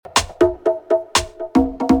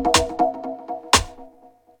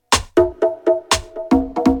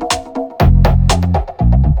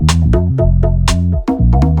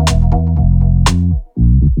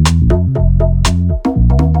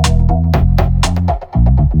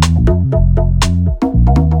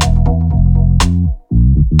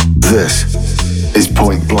This is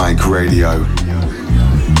Point Blank Radio.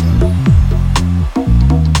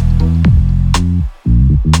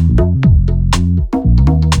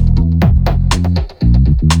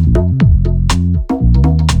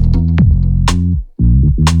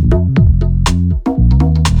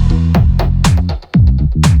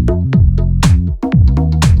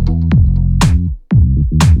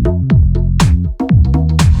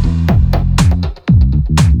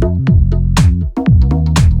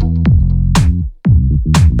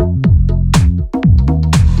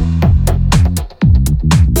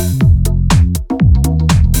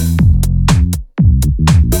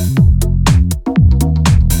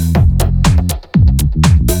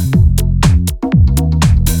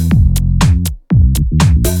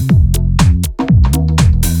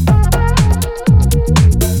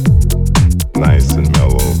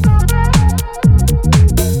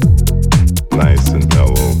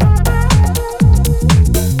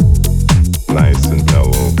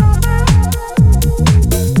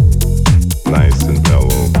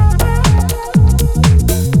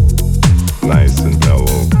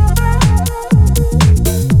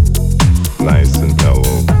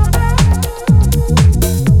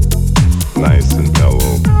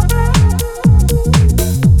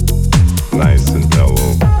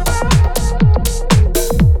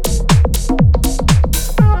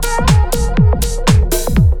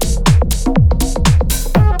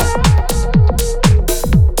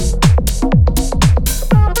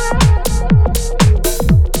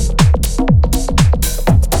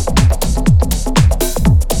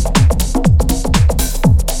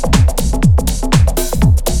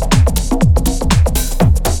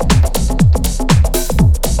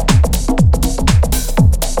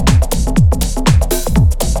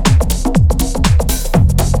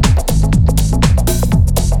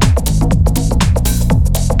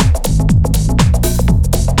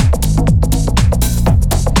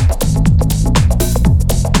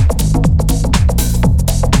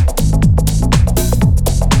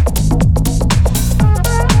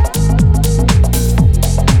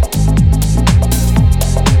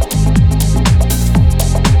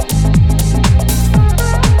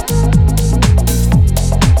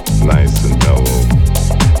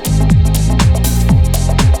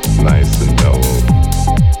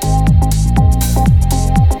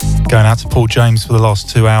 Paul James for the last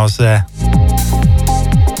 2 hours there.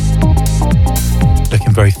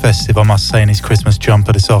 Looking very festive, I must say, in his Christmas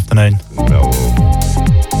jumper this afternoon. Mellow.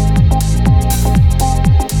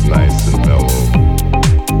 Nice and mellow.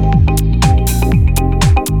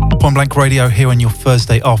 Point Blank Radio here on your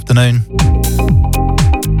Thursday afternoon.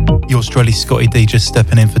 Yours truly, Scottie D, just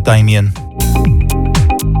stepping in for Damien.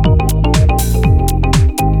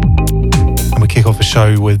 And we kick off the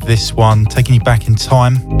show with this one, taking you back in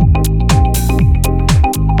time.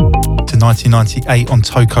 1998 on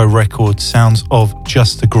Toko Records, sounds of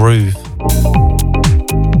Just a Groove.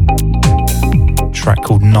 Track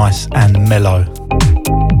called Nice and Mellow.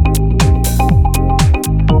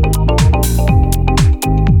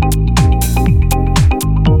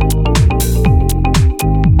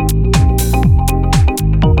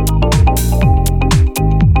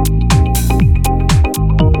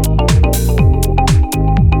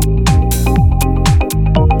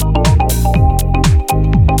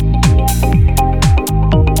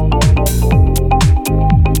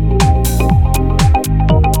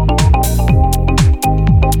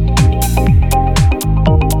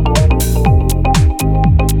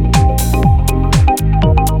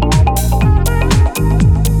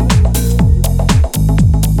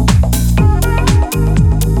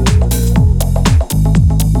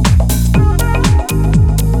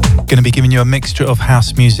 Going to be giving you a mixture of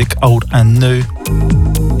house music, old and new,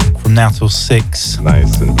 from now till 6.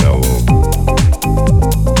 Nice and mellow.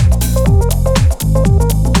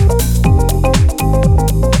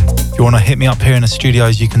 If you want to hit me up here in the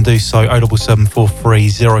studios, you can do so.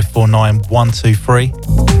 07743 049 123.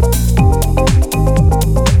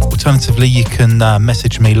 Alternatively, you can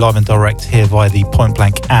message me live and direct here via the Point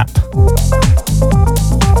Blank app.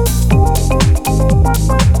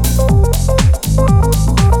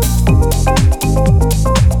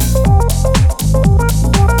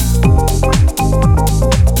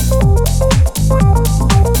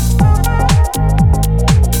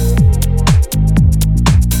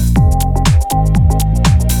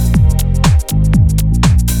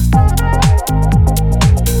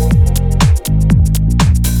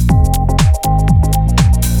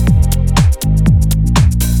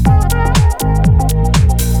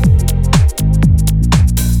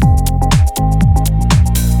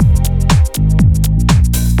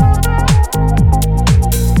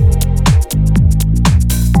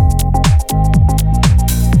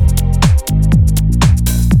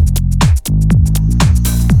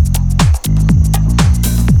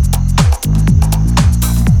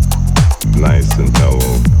 nice and mellow.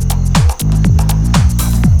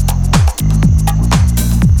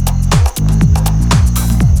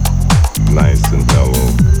 Nice and mellow.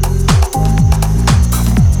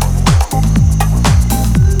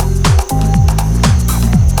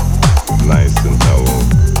 Nice and mellow.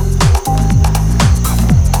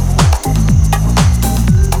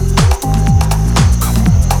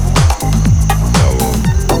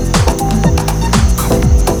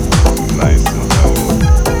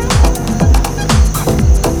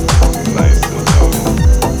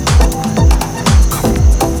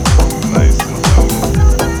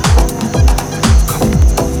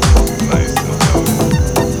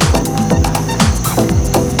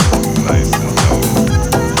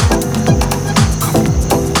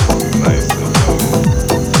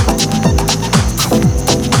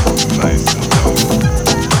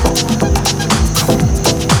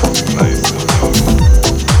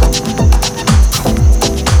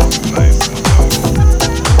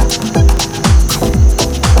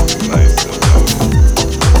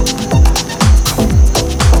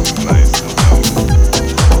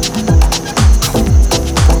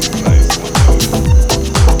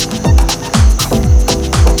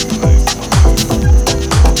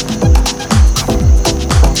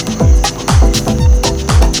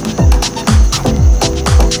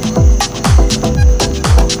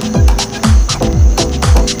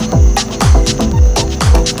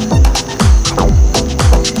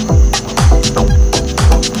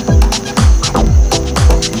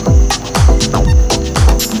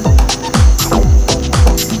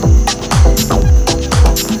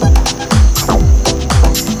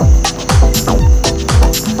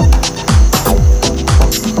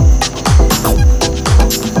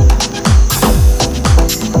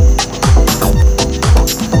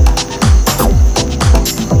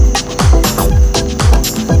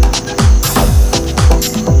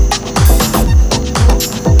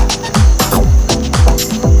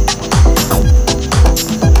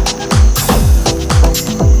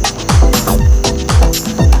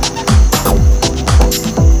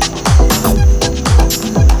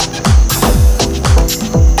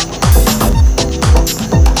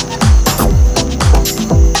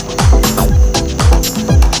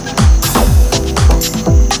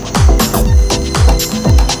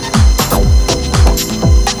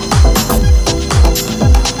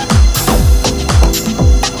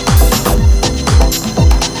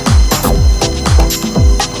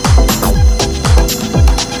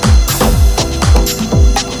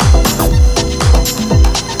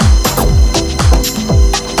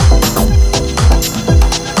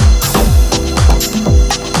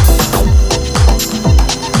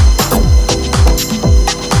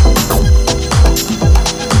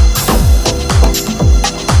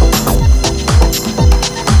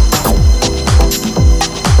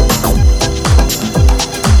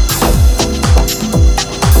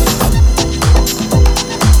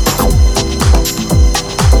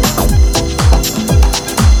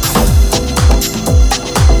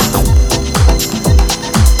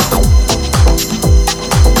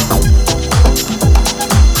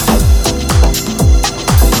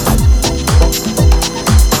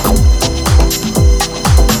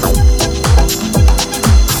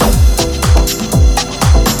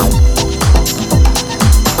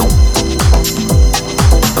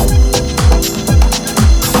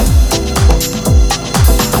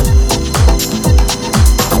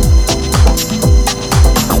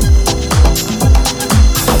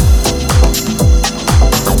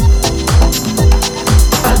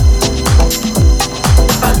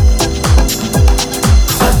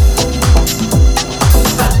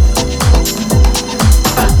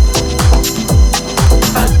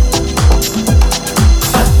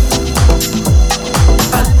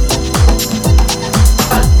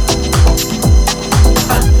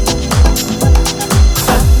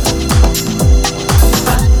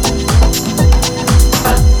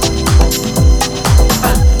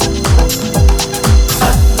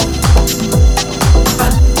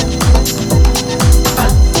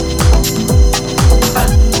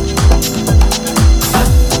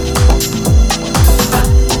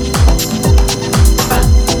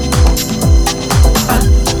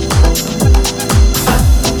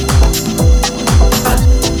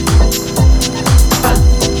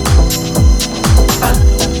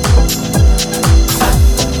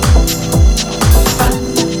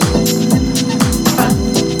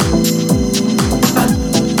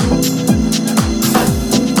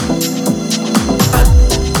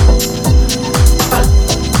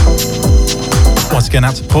 Again,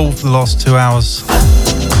 out to Paul for the last 2 hours.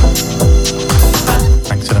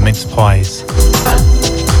 Thanks for the mince pies.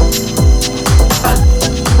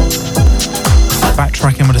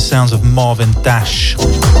 sounds of Marvin Dash.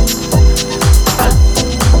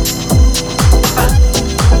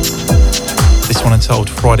 This one entitled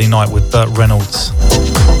Friday Night with Burt Reynolds.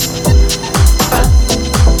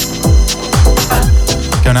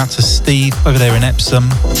 Going out to Steve over there in Epsom.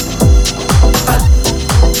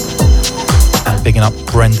 And bigging up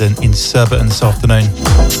Brendan in Surbiton this afternoon.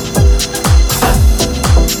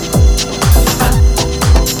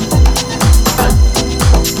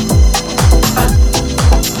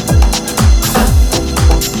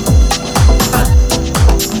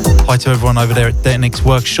 Hi to everyone over there at Detonix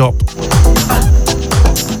Workshop.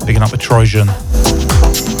 Bigging up the Trojan.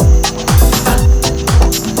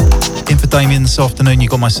 In for Damien this afternoon, you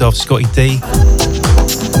got myself, Scottie D.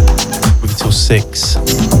 With until 6.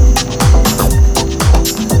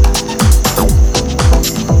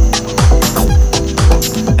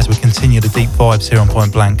 As we continue the deep vibes here on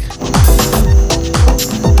Point Blank.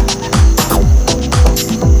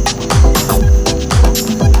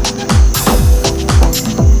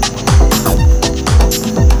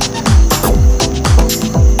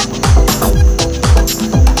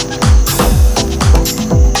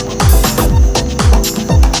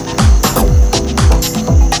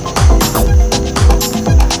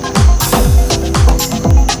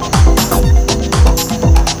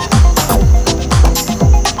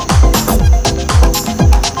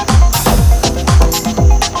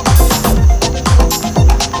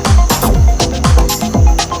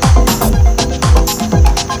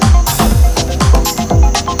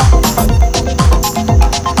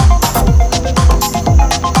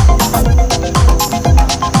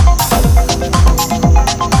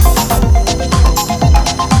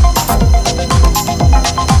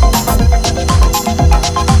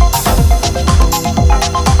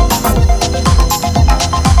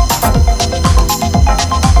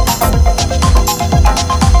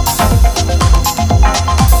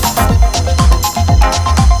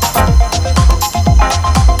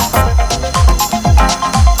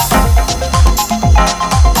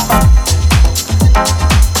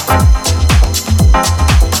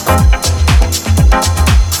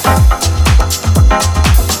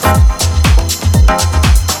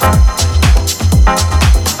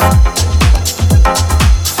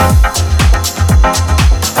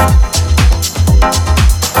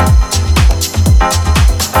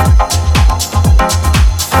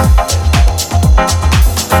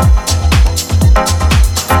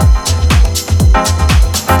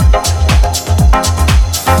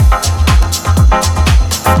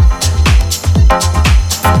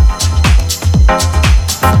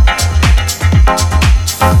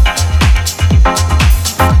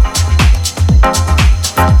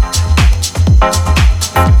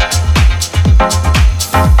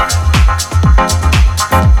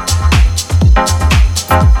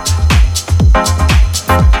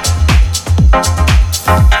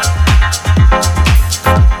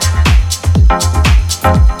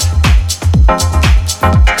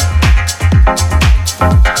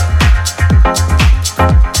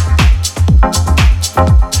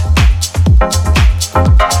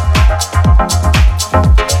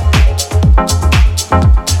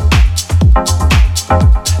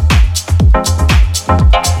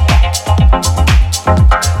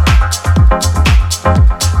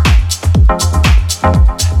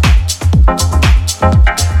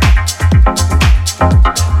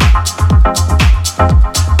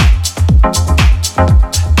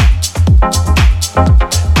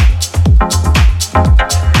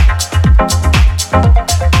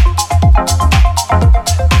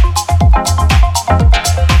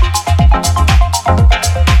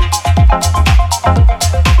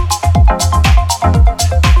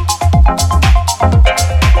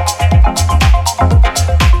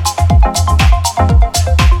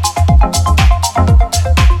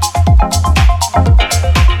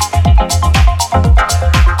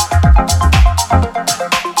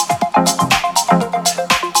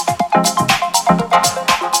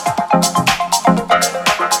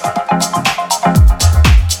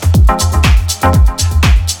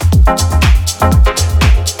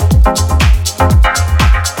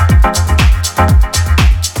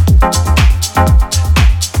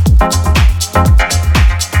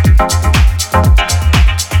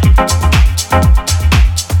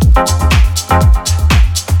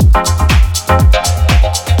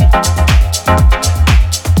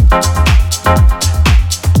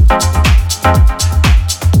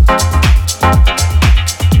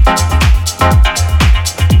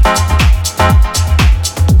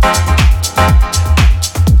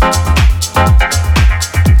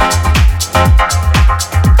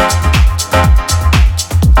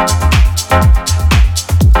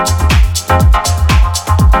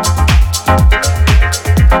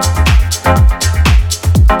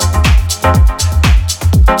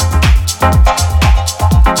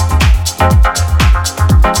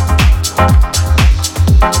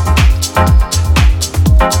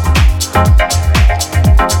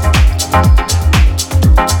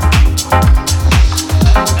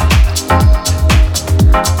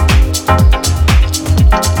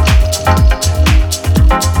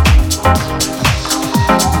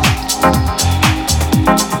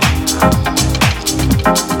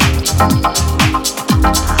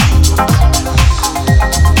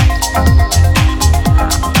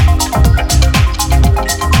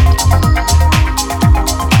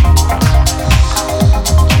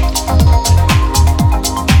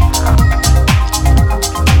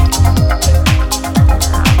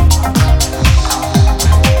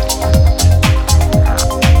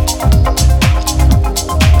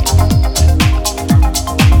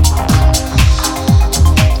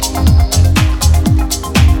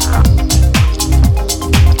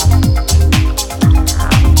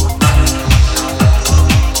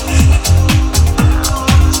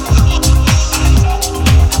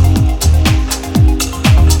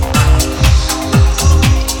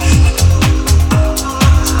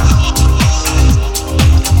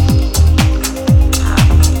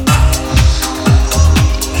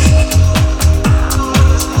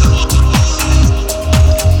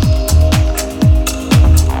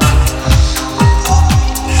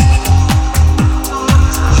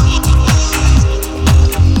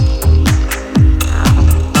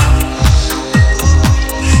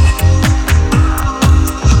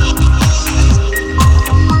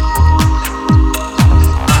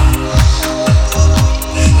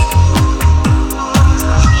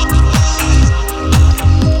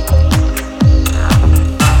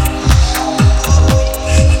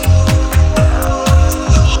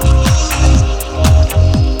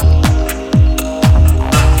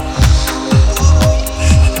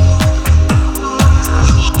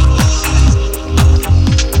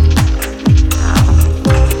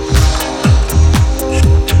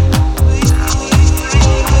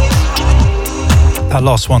 That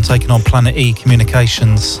last one taken on Planet E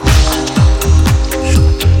Communications.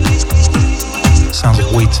 Sounds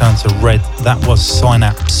like We Turn to Red. That was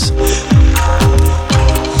Synapse.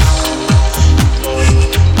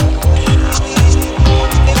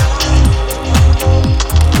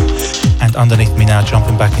 And underneath me now,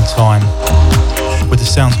 jumping back in time with the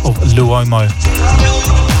sounds of Luomo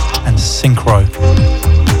and Synchro.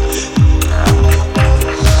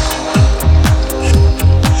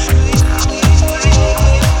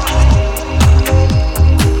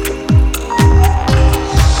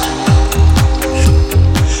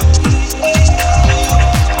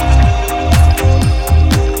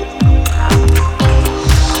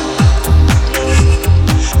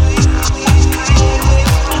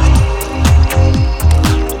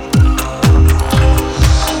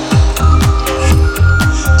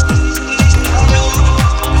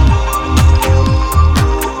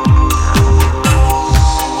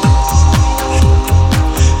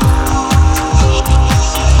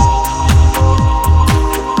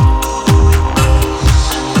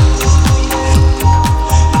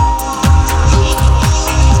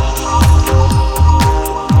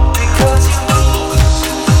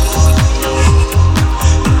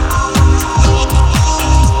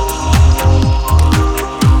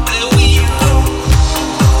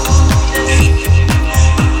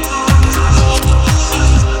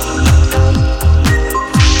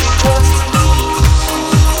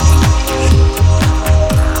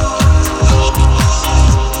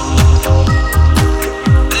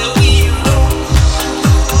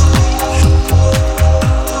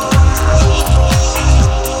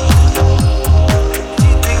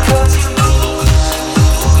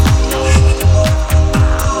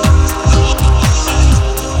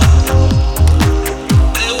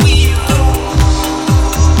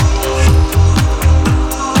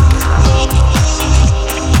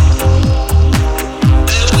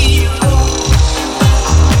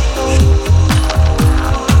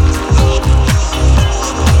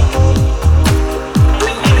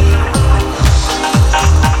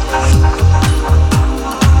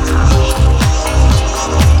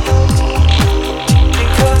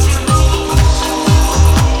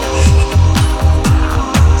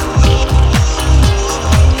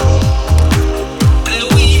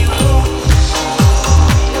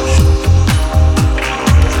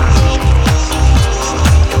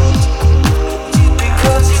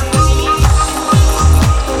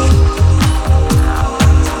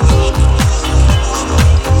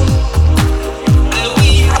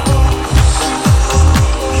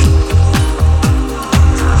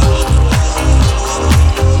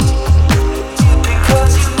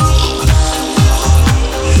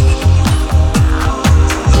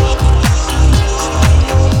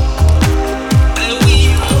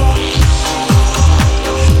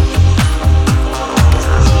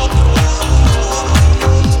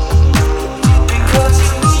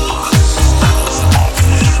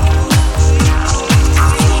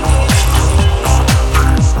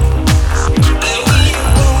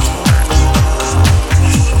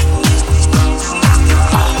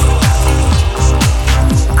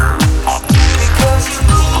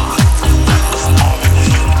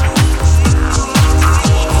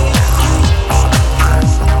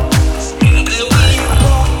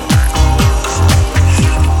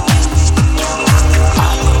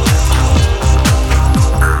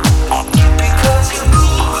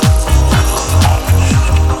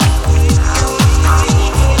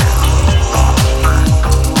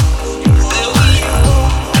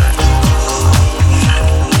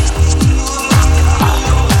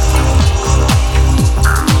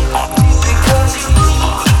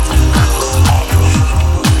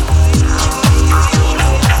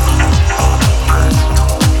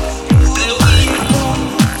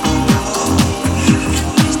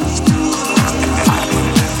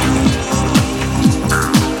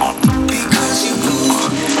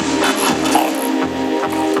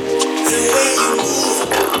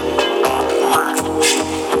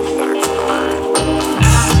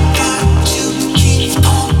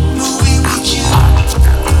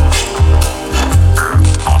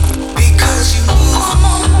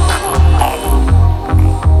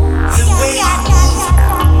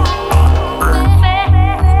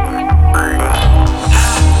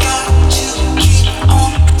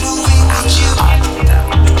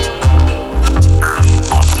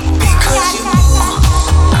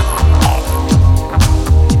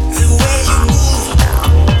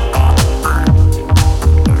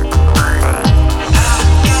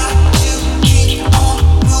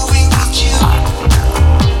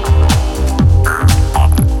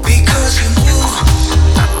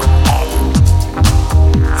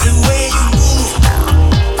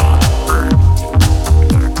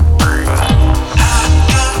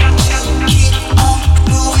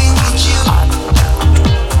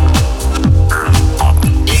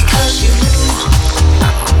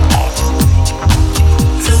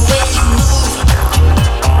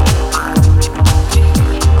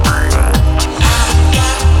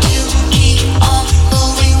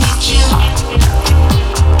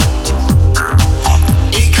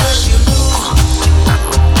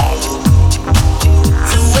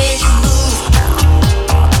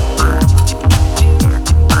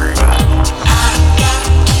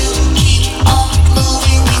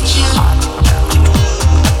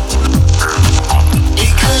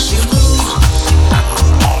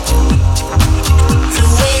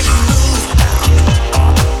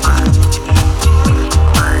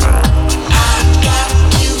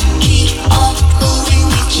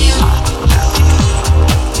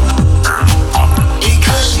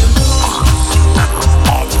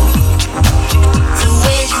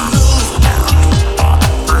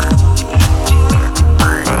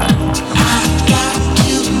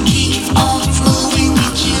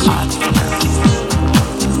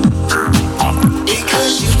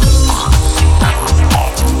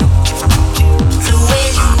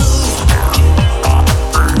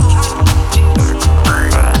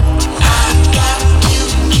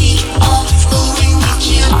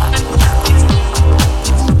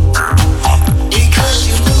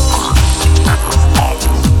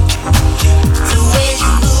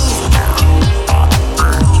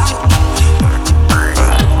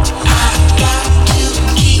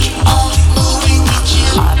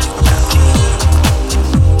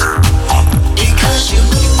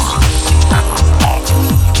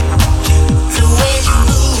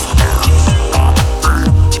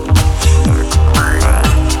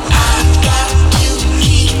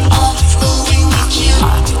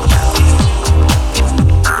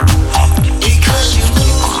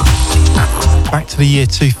 year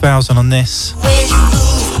 2000 on this.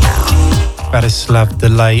 Vladislav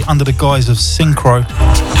Daly under the guise of Synchro.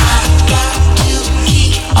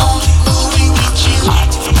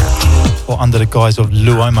 Or under the guise of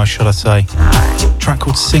Luomo, should I say. Track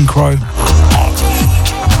called Synchro.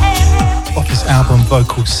 Off his album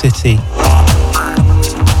Vocal City.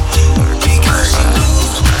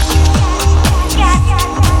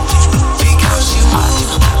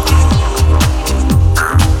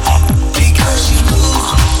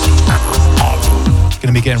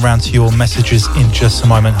 Going to be getting around to your messages in just a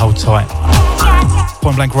moment. Hold tight.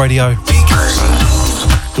 Point Blank Radio.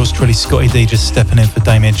 Yours truly, Scottie D, just stepping in for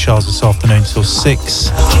Damien Charles this afternoon till 6.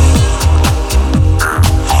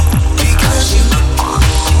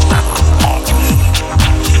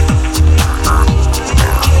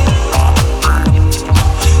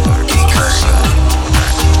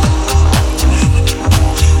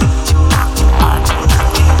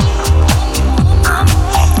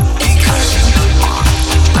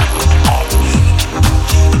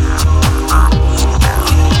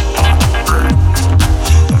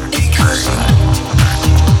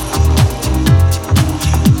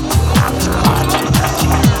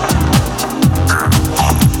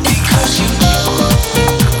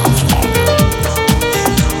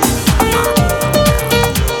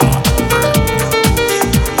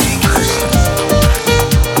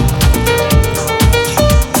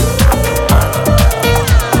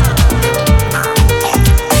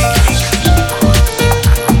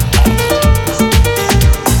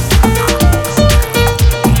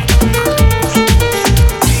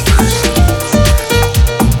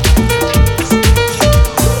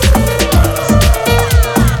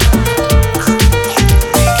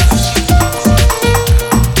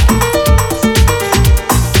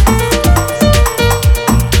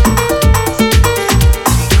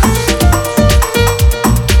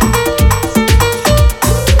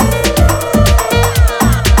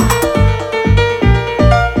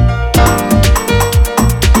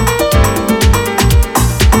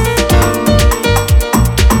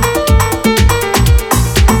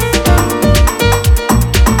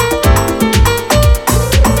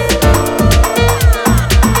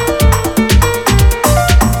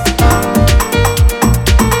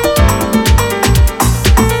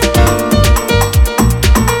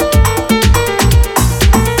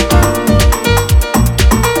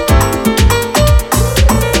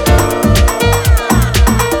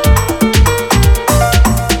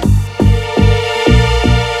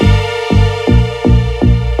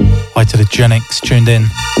 Genix tuned in.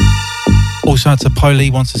 Also out to Poli,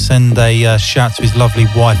 wants to send a shout to his lovely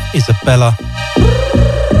wife Isabella,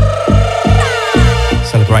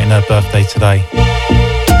 celebrating her birthday today.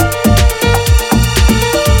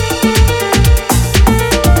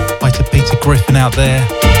 Hi to Peter Griffin out there,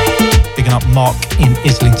 picking up Mark in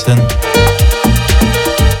Islington,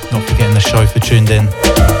 not forgetting the show for tuned in.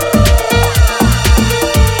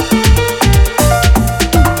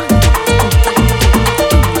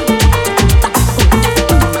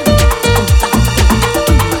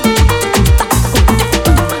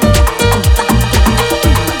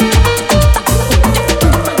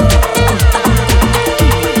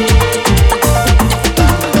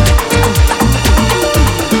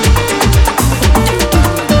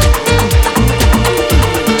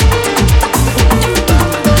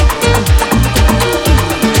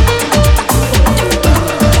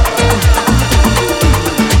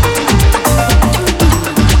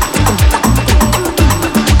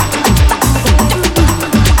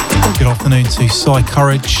 To Cy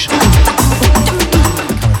Courage,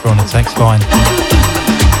 coming through on the text line,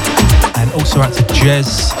 and also out to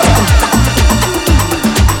Jez.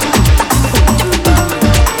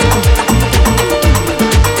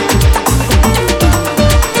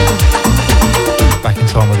 Back in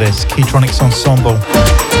time with this Keytronics Ensemble,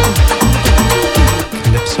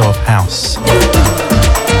 Calypso of House.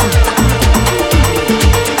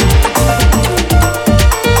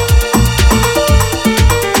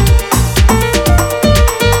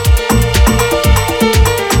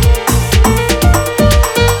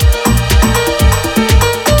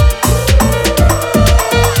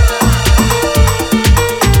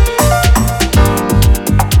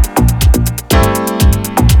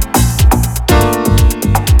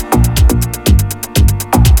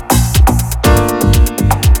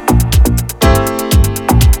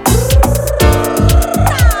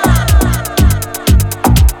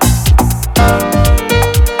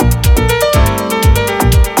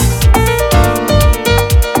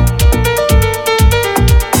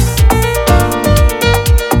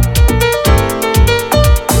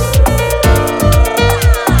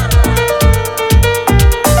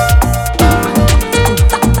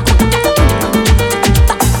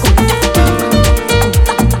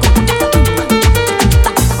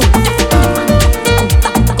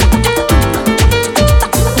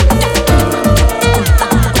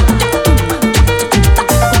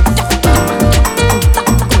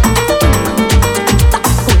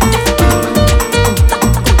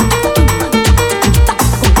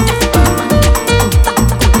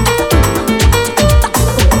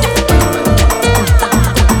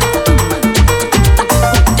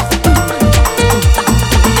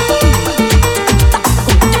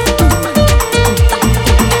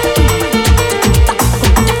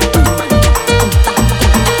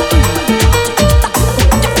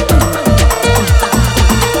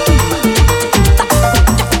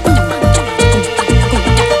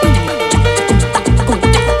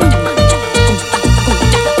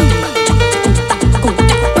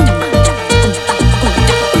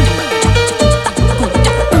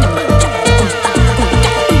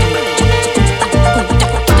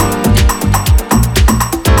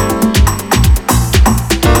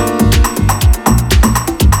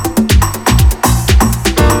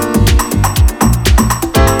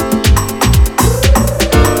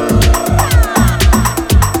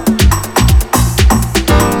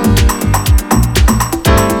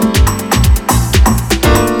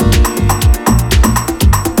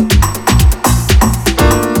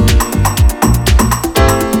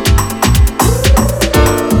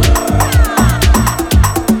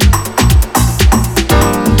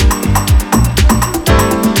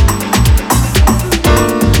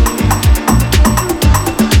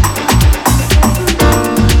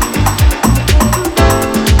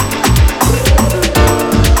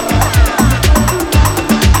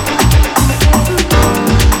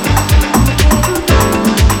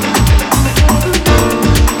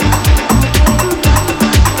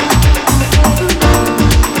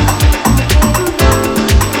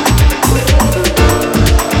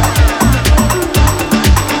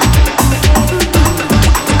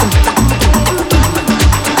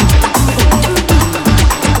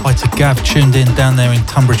 Gav tuned in down there in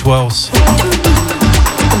Tunbridge Wells.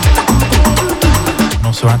 And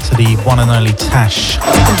also out to the one and only Tash.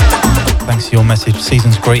 Thanks for your message.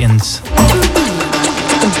 Season's greetings.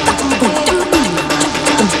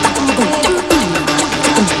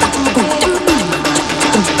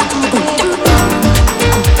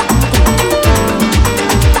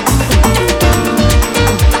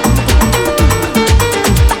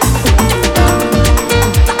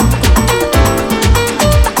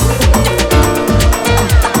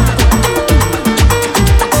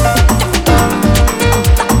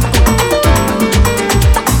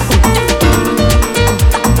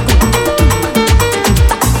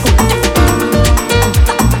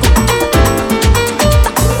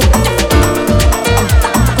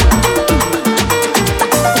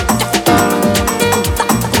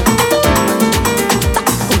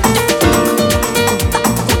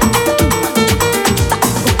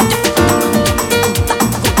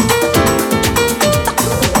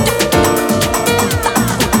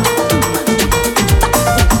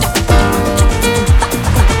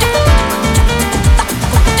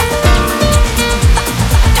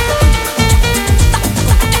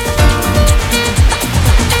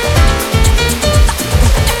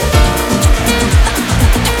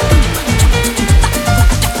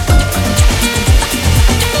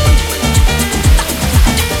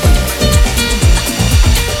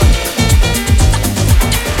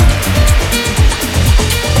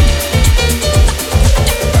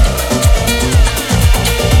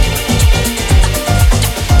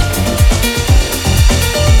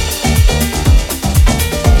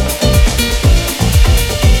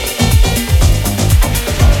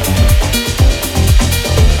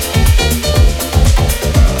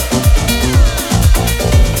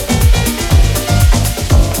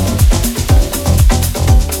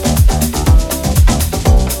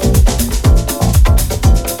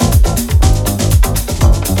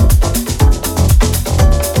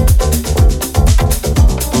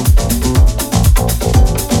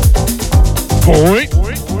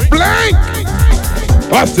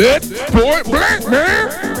 I said point blank, man.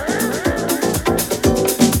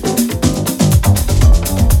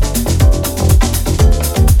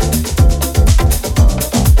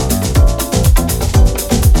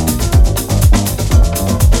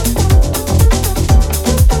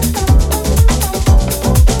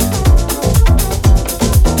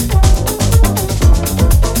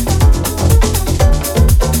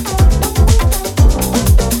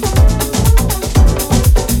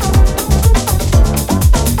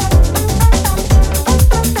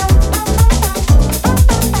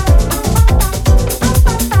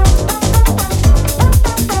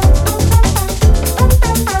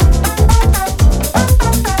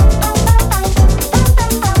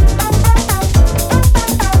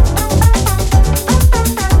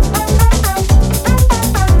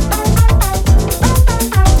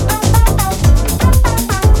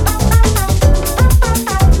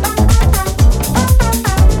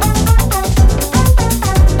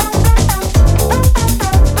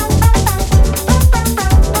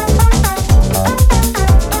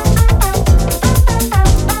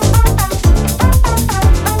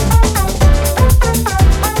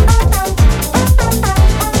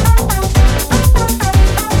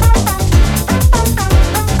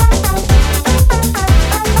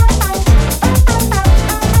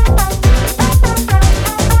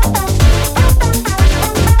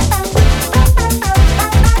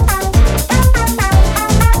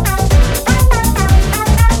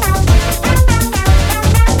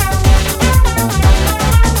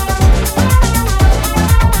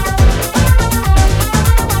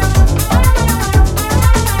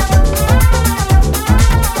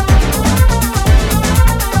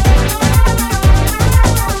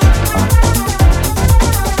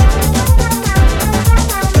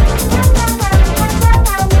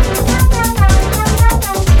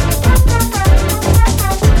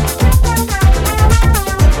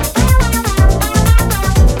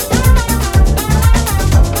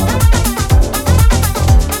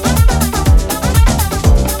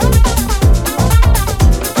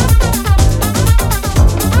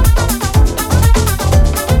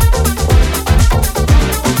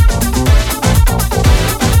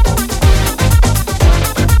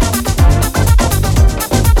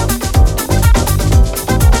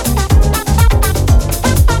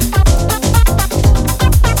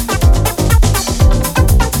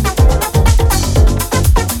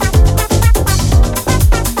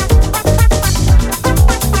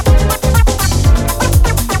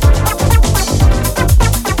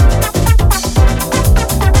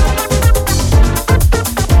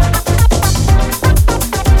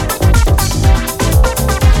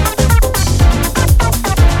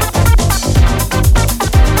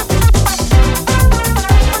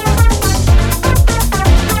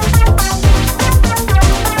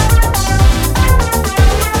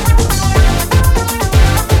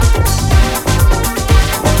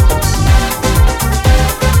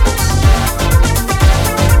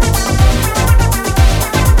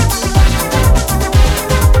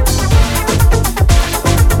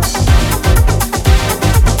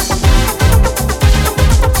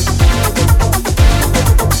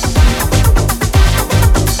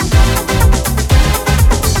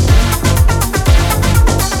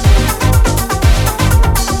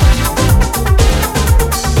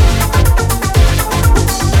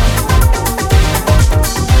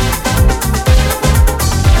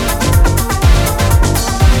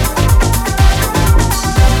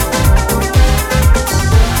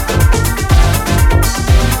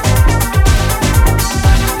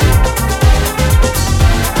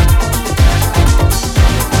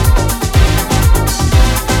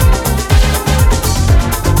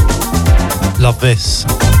 this.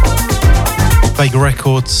 Vega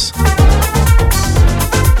Records.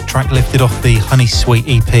 Track lifted off the Honey Sweet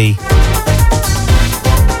EP.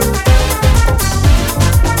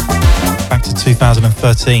 Back to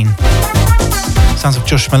 2013. Sounds of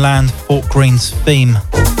Josh Milan, Fort Green's Theme.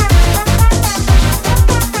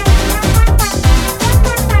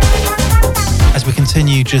 As we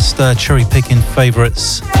continue just cherry picking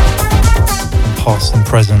favourites from past and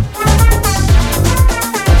present.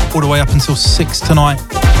 All the way up until 6 tonight.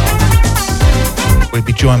 We'll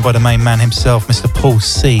be joined by the main man himself, Mr. Paul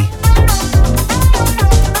C.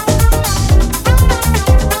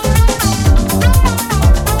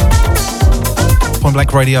 Point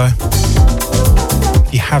Blank Radio.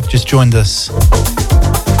 If you have just joined us,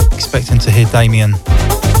 expecting to hear Damien.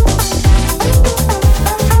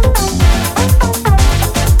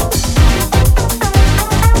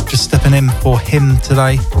 Just stepping in for him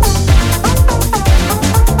today.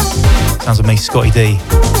 Sounds of me, Scottie D.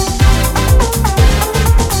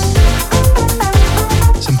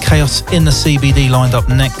 Some chaos in the CBD lined up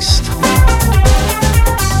next.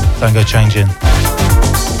 Don't go changing.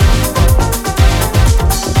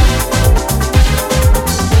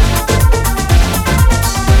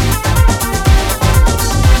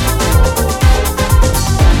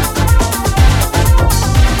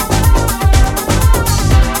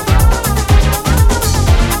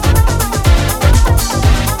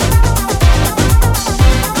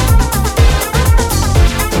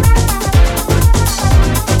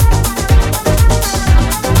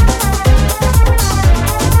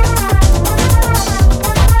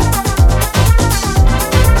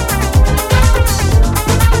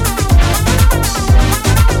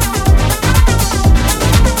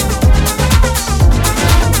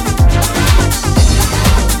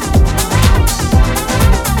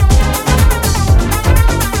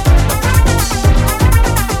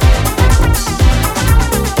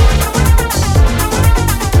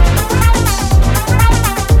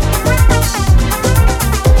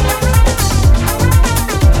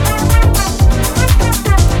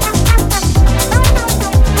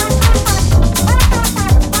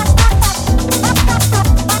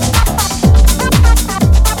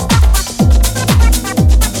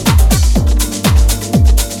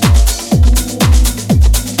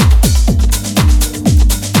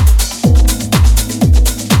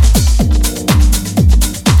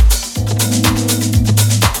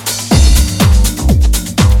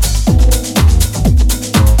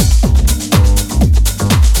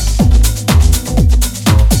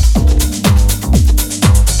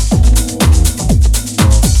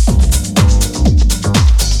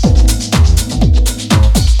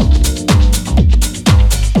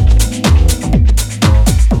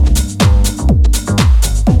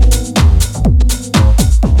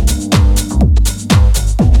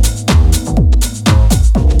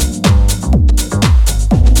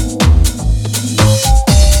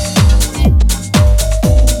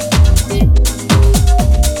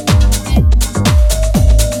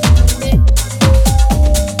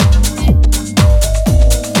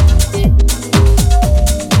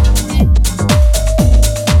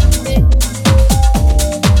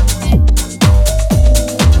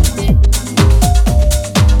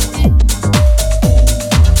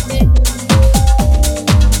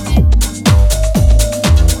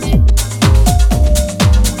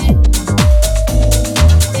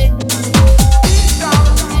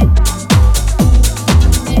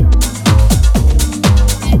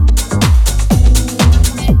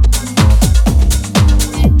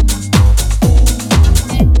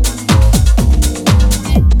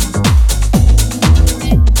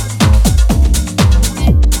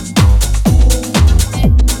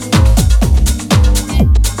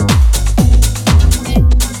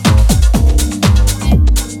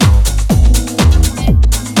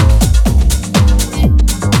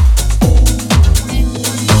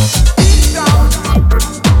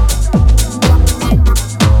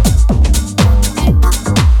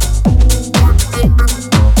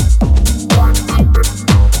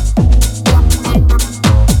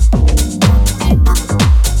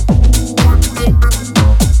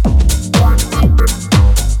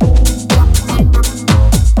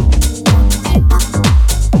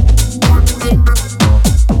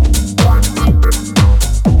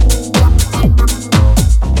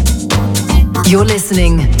 You're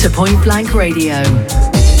listening to Point Blank Radio.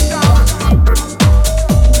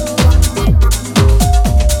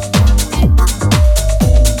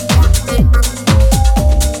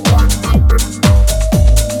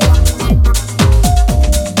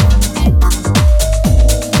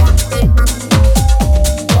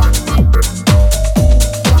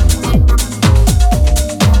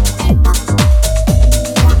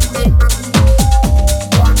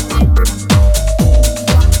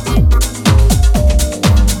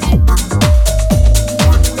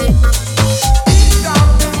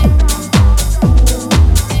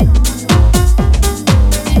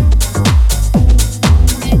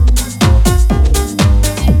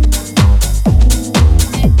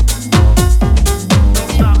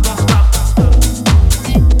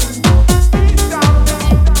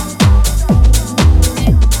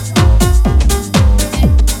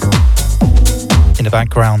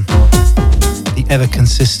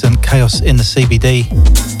 Chaos in the CBD.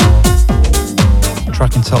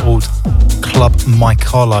 Track entitled Club My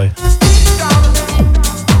Carlo.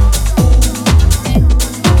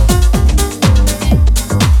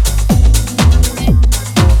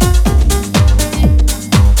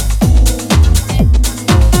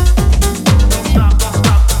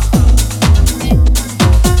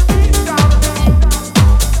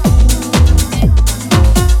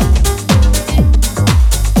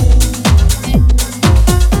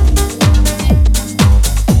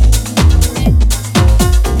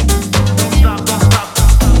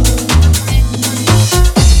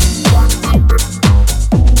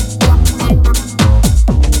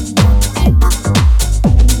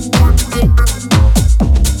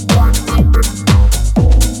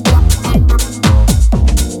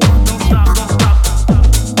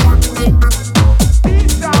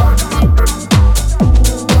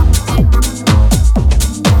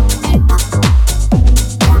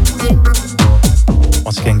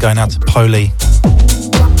 Going out to Poli.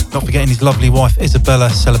 Not forgetting his lovely wife Isabella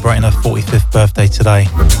celebrating her 45th birthday today.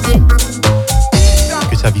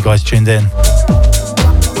 Good to have you guys tuned in.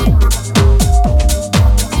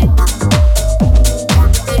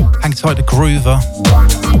 Hang tight to Groover.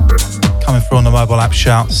 Coming through on the mobile app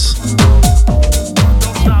shouts.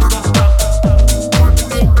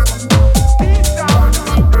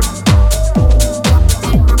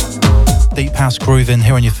 Deep house grooving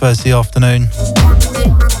here on your Thursday afternoon.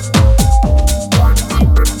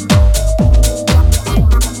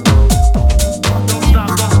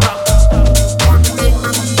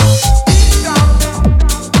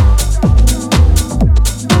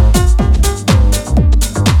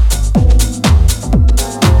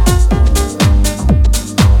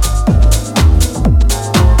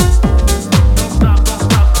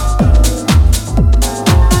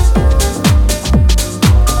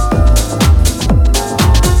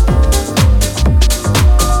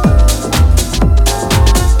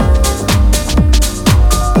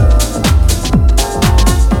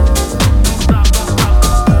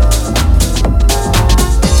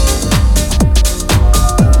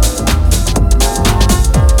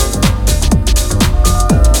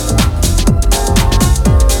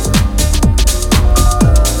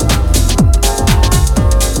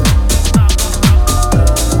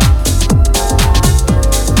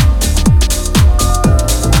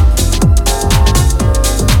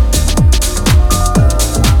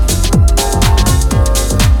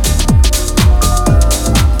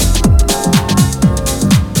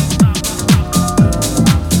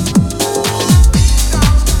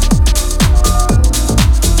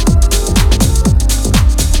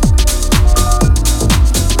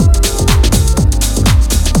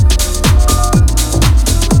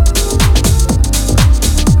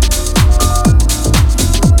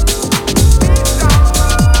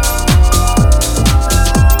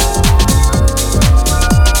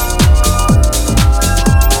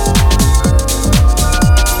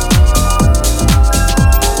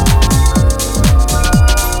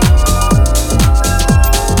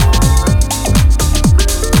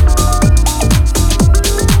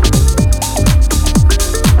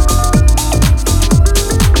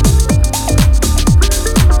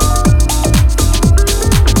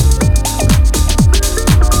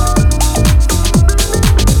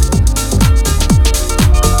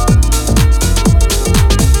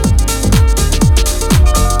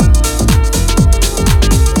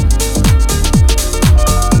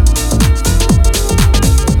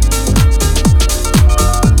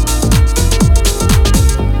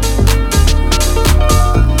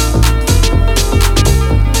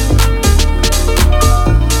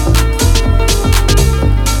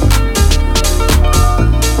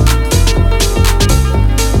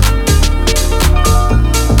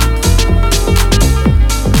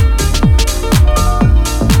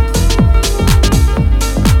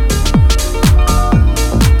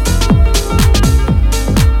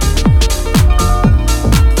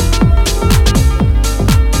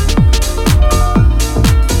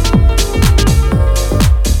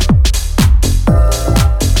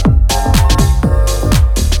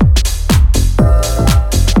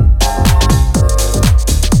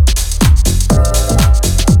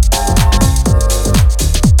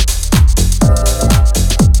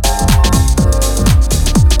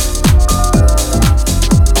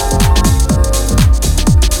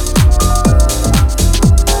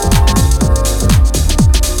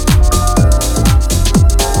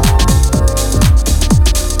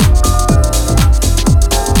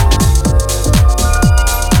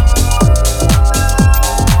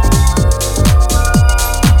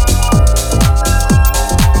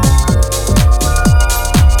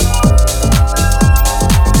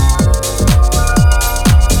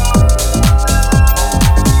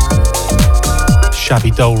 Abbey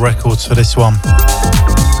Dole Records for this one.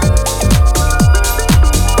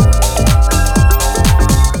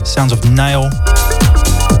 Sounds of Nail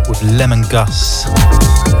with Lemon Gus.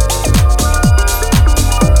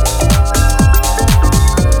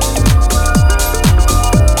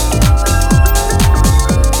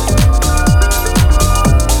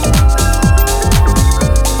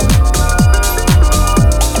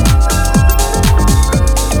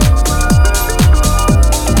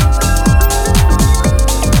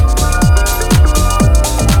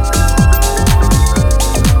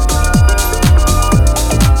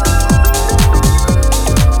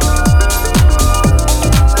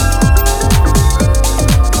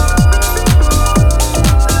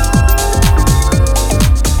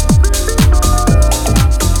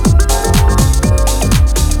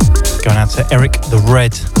 Eric the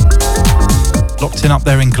Red, locked in up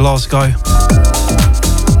there in Glasgow.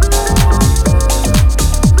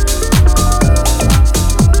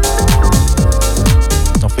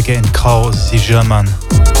 Not forgetting Carl Zigerman,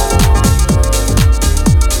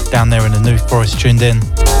 down there in the New Forest, tuned in.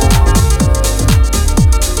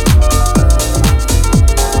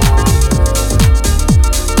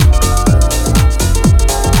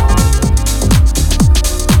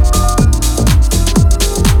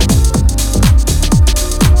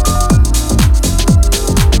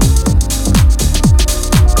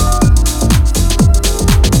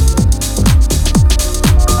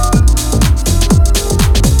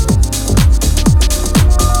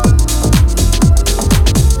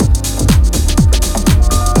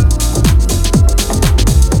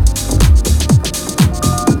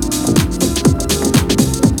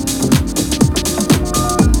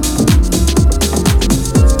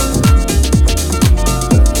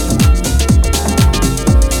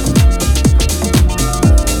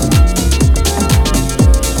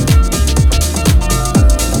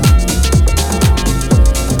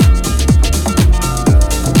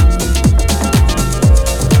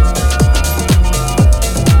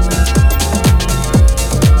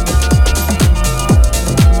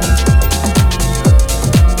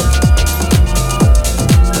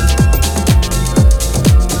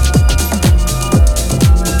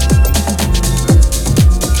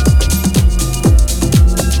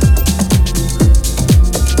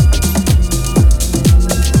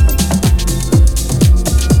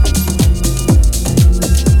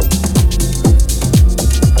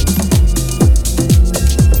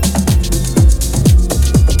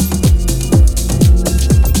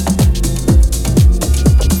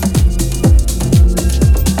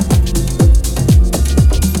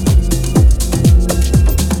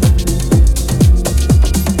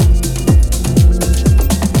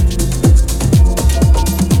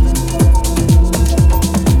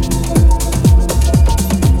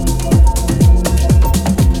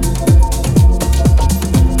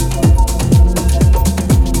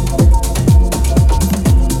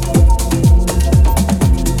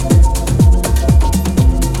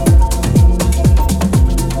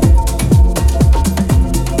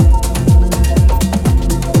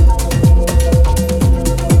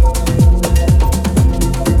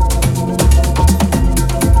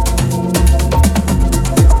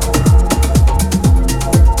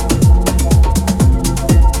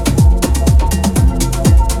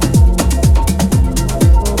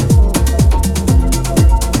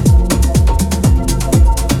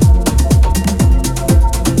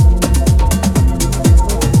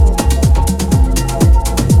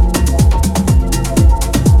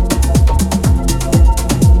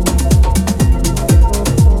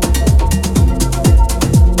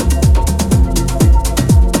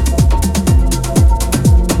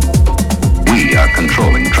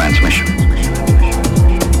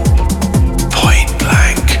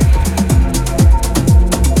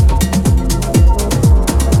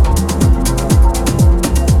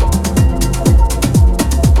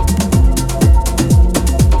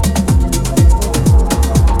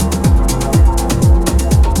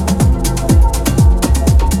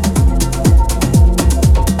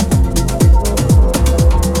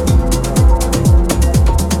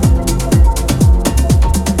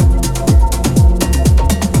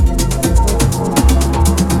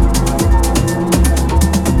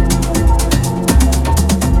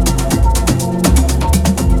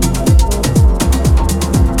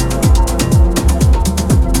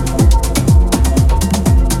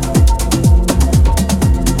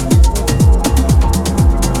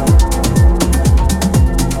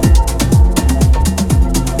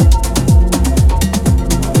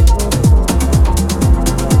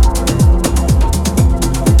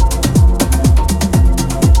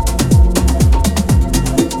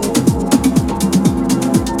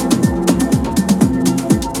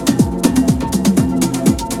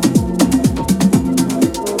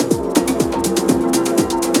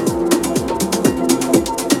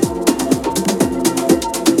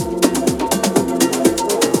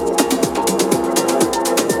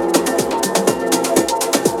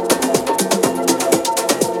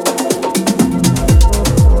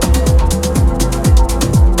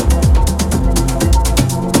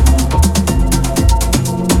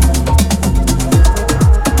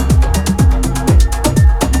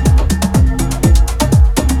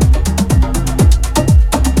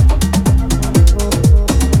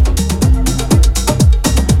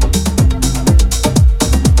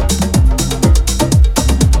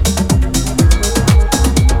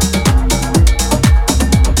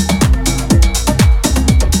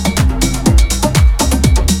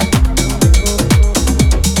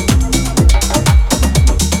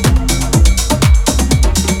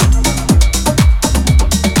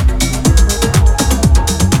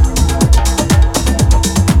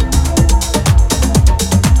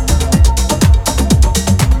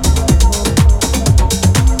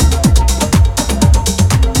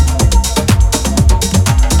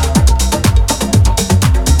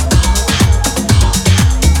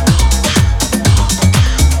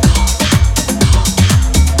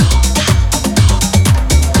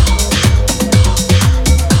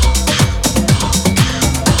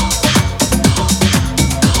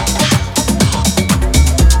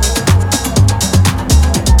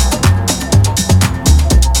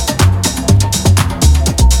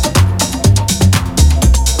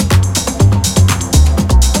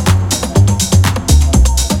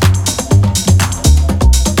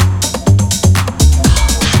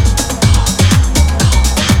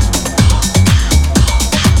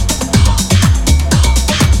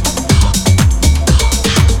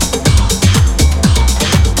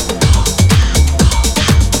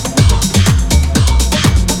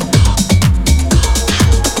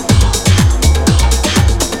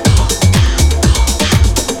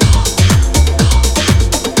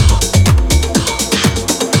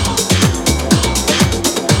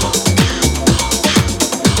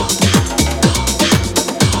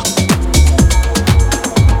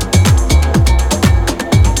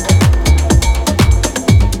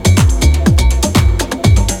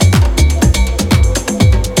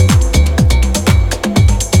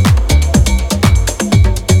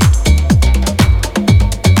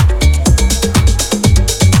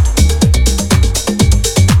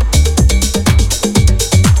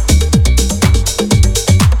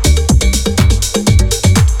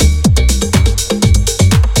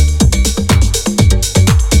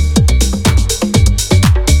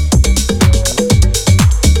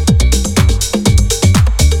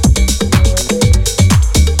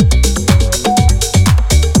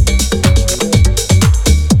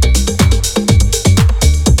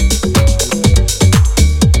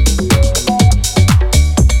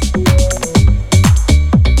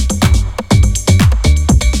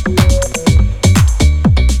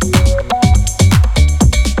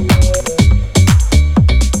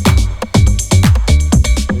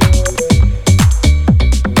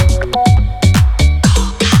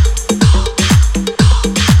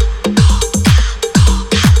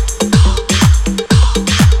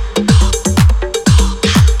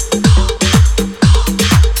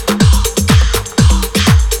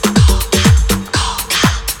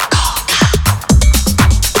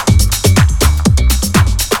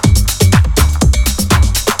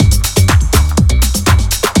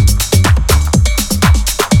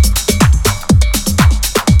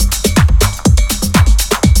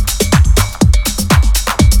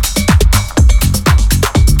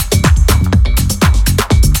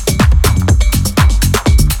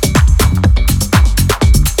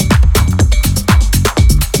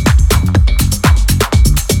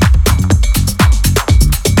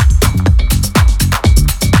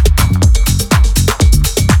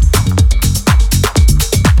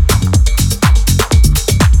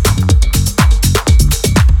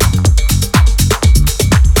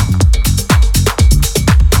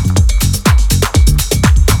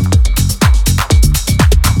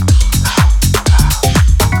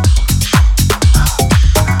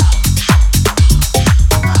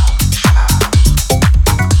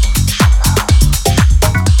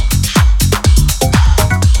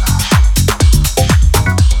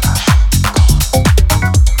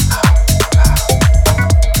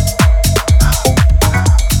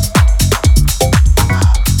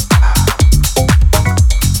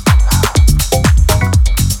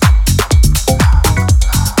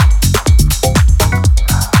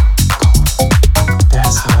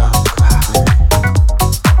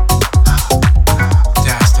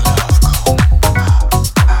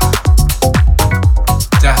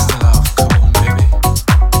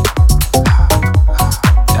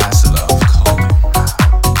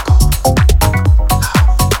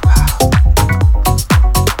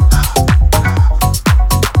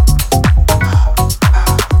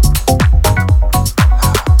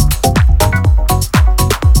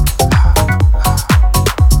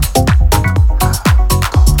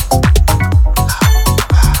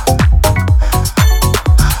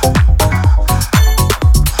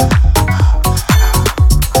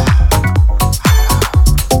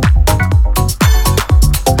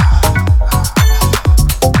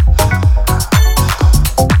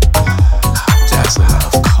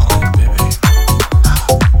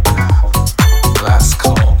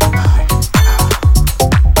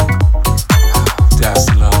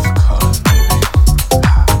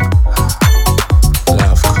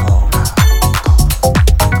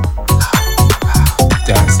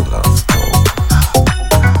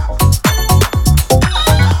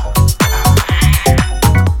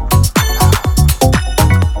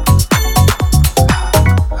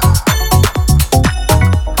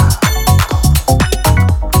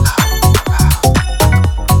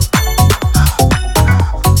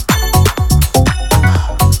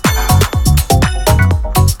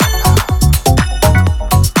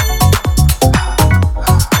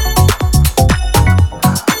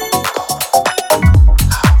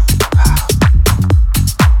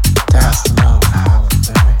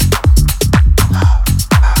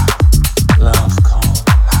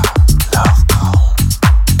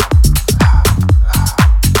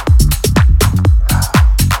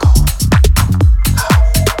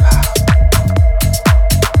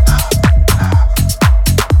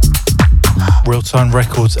 Monotone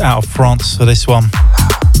Records out of France for this one.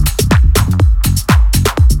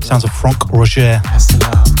 Sounds of Franck Roger.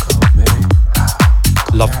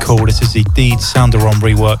 Love Call. This is the Deed Sounder on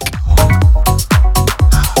rework.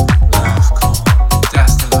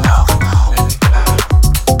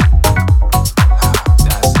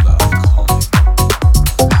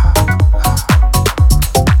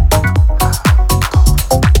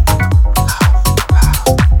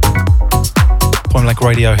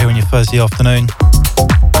 Radio here on your Thursday afternoon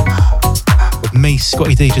with me,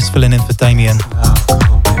 Scottie D, just filling in for Damien. I'm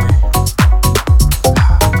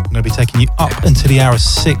going to be taking you up until the hour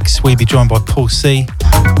 6. We'll be joined by Paul C.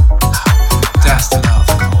 That's the love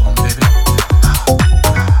calling, baby.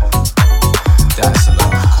 That's the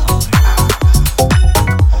love calling.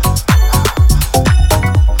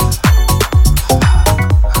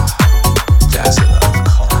 That's the love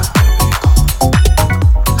calling, baby.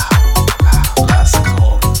 Last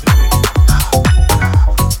call, baby.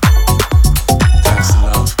 That's the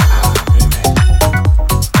love calling, baby.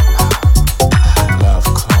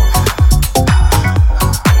 Love calling.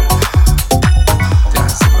 That's the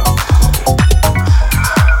love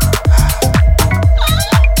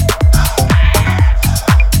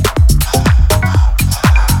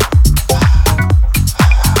calling.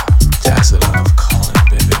 That's the love calling,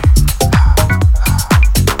 baby.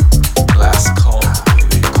 Last call,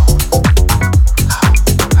 baby.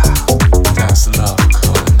 That's the love calling,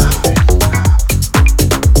 baby.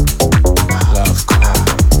 Love calling.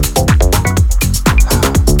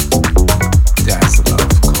 That's the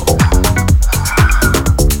love calling.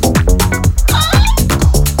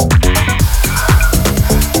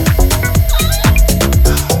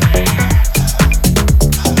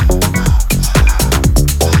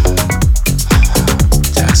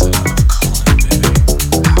 That's the love calling, baby.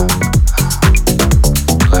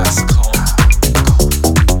 Last call. That's the love calling, baby. Love calling.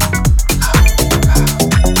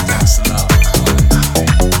 That's the love calling. That's the love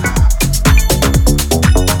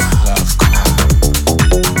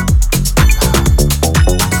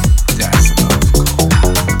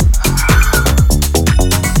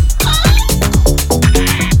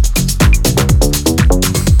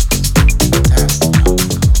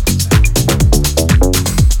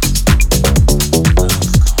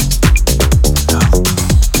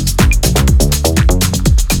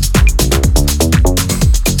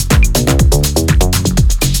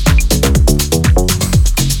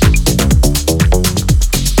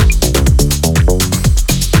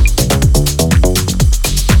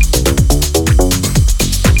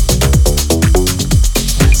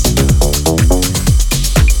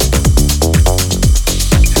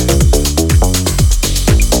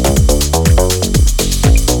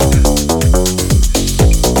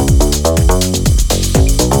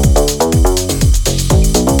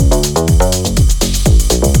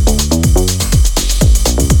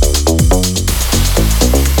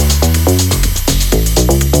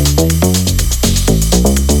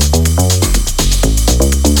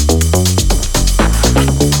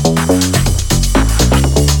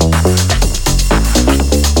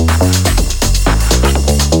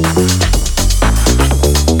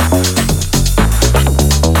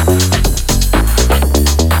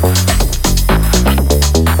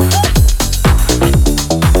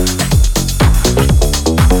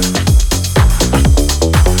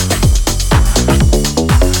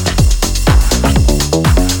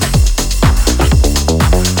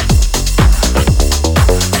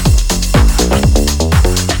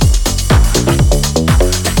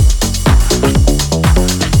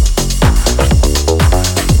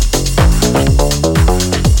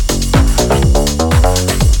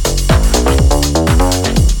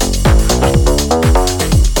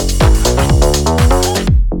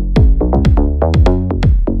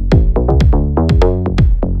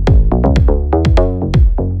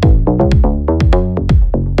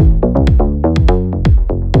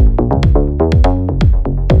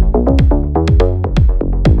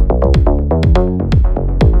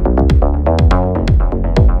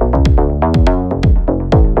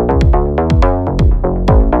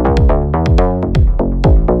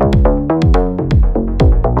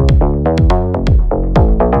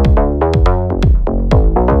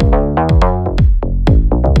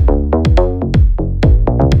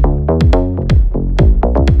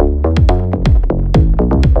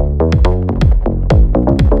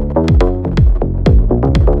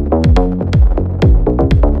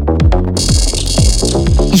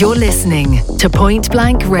You're listening to Point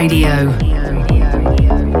Blank Radio.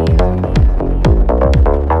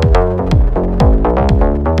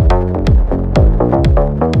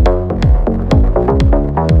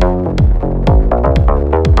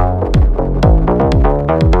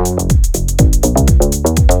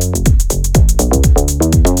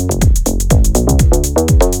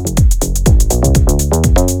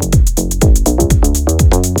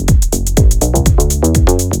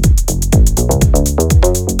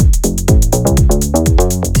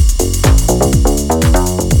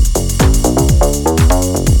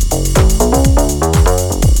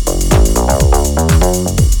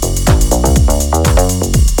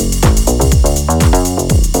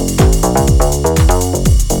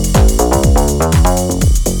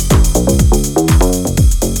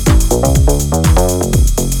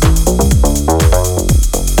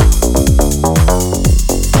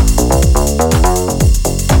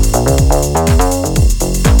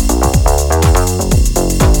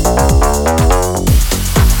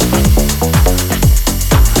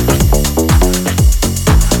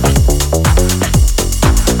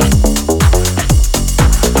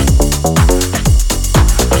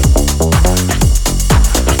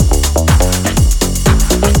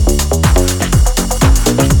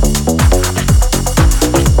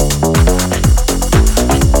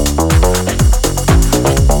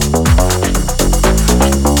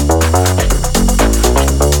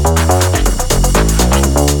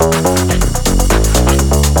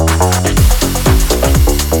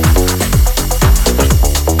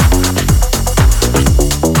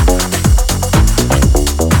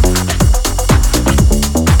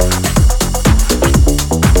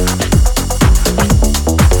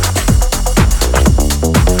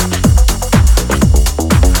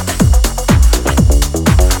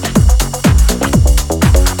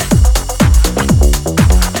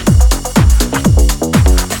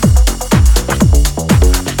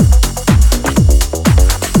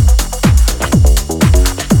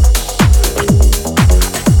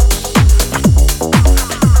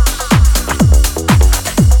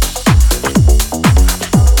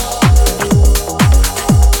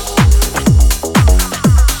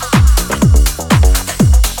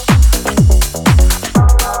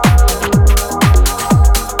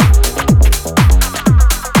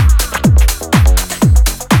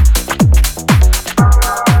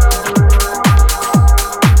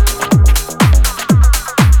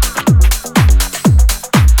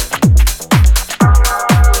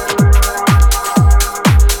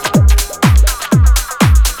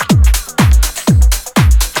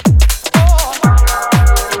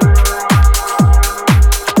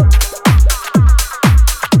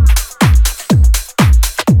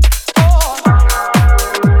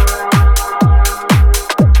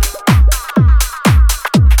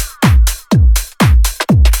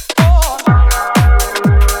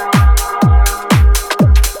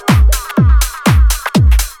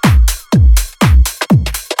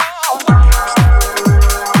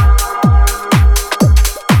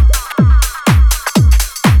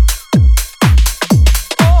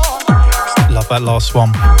 that last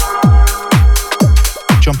one.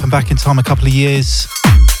 Jumping back in time a couple of years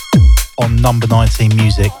on number 19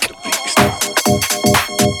 Music.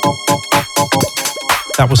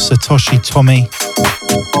 That was Satoshi Tommy,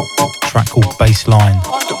 track called Baseline.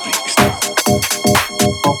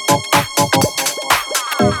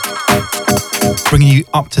 Bringing you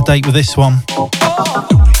up to date with this one.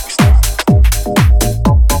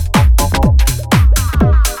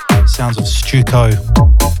 Sounds of Stuco.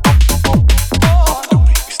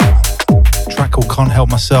 Track called Can't Help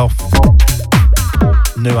Myself.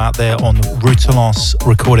 New out there on Rutalance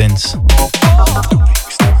Recordings.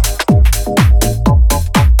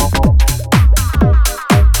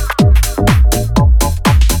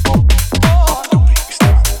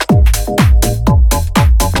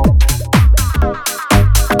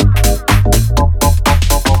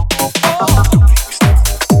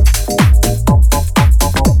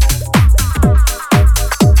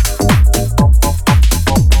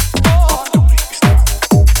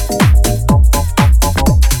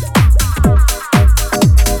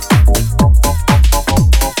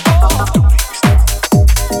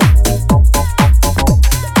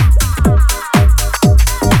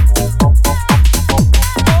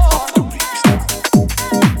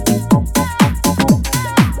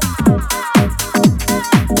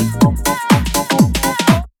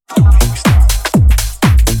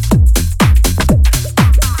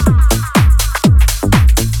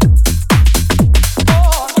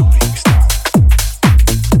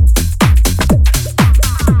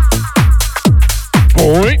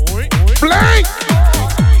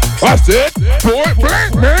 That's it. Point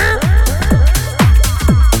blank, man.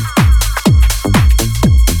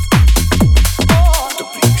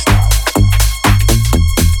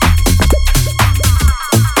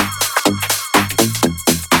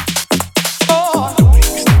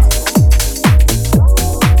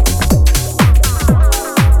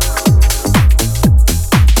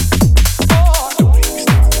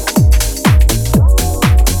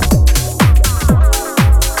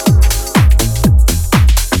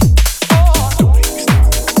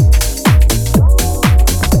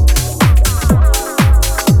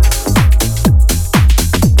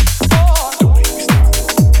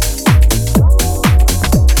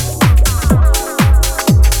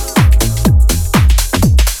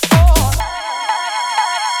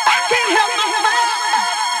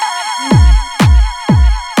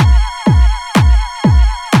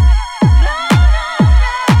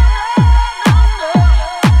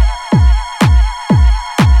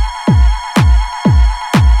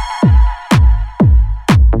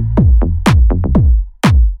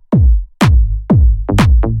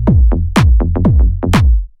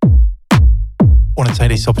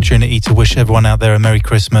 This opportunity to wish everyone out there a Merry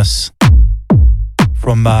Christmas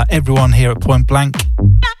from everyone here at Point Blank.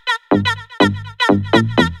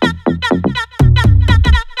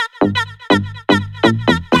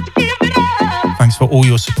 Thanks for all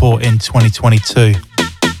your support in 2022.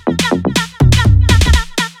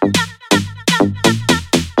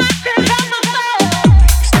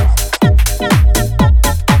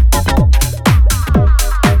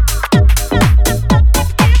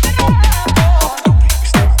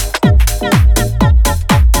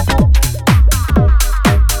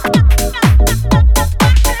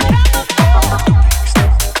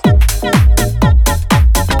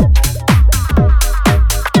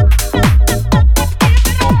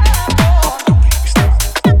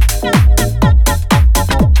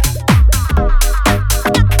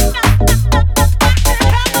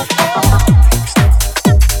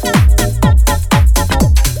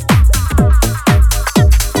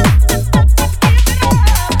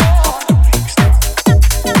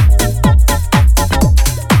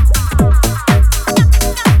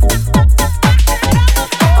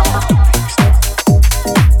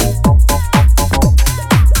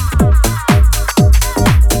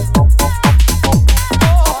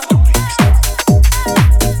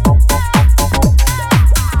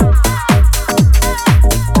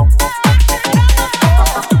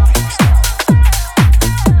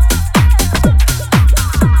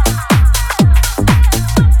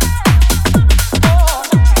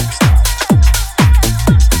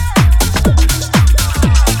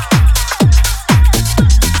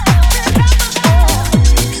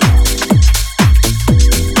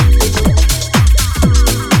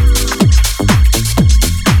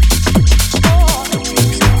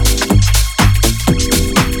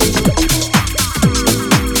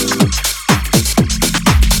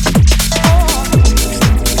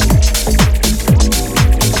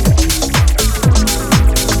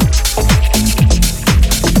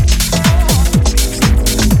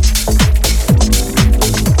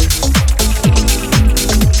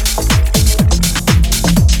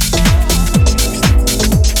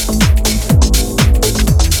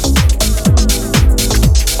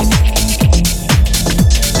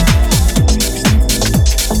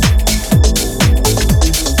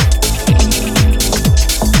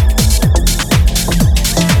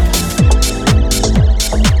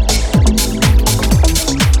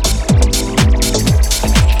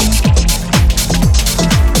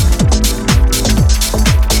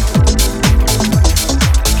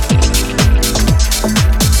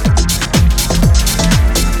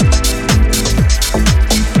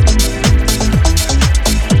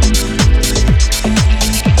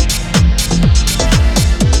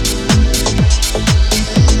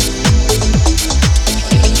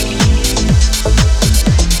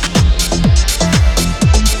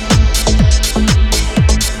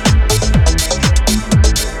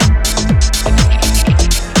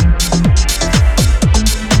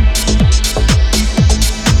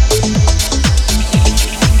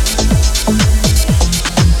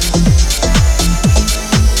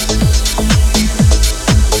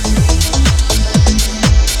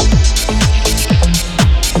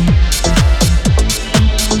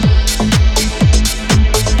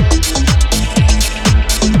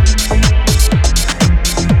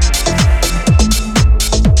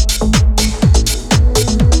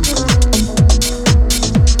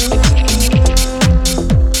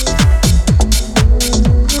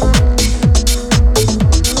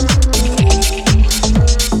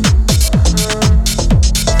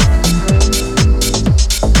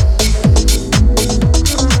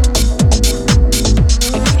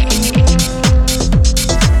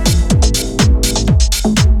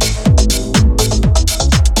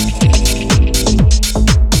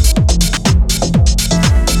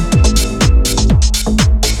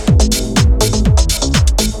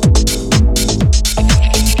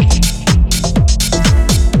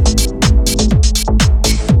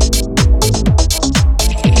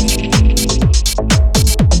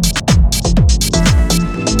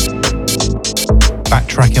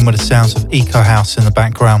 track in with the sounds of Eco House in the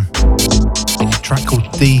background. A track called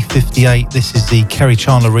D58. This is the Kerry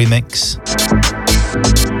Chandler remix.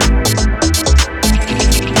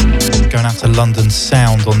 Going out to London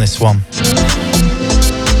Sound on this one.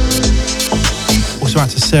 Also out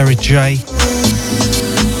to Sarah J.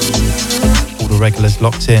 All the regulars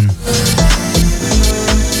locked in.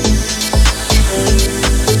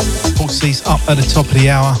 Pulse's up at the top of the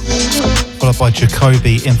hour, followed by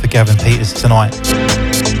Jacoby in for Gavin Peters tonight.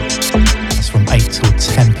 That's from 8 till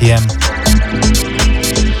 10 p.m.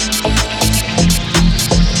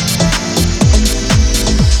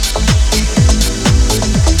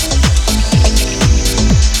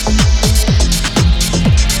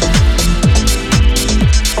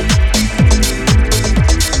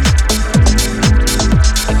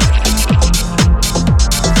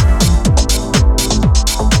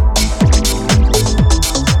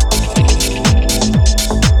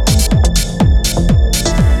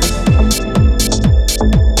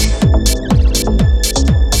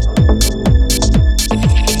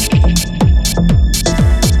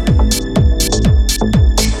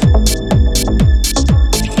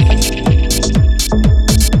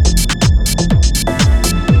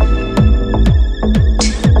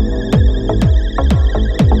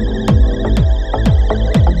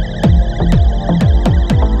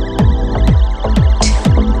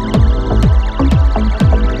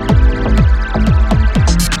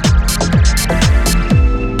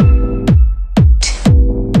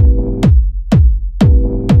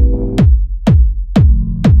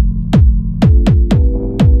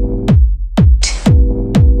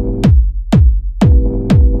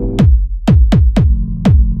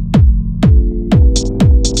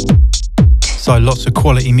 Lots of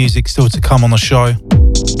quality music still to come on the show.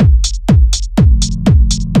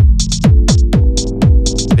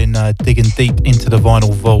 Been digging deep into the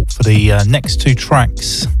vinyl vault for the next two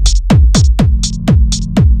tracks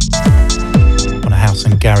on a house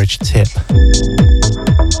and garage tip.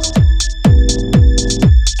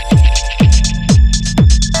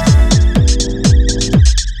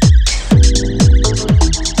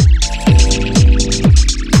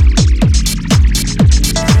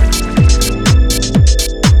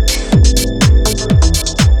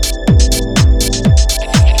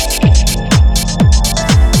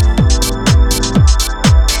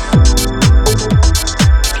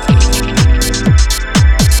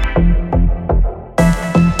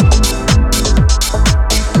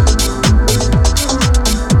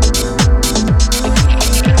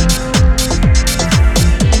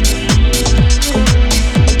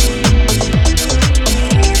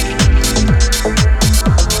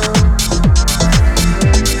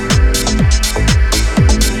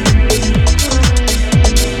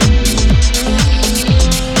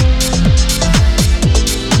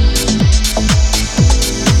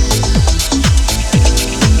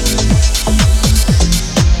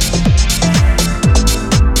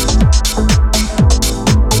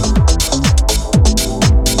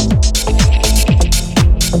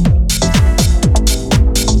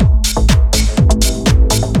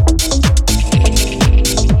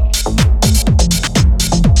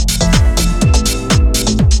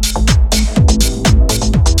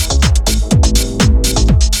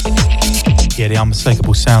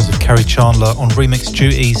 Unmistakable sounds of Kerry Chandler on remix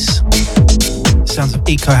duties. Sounds of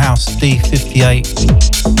Eco House D58.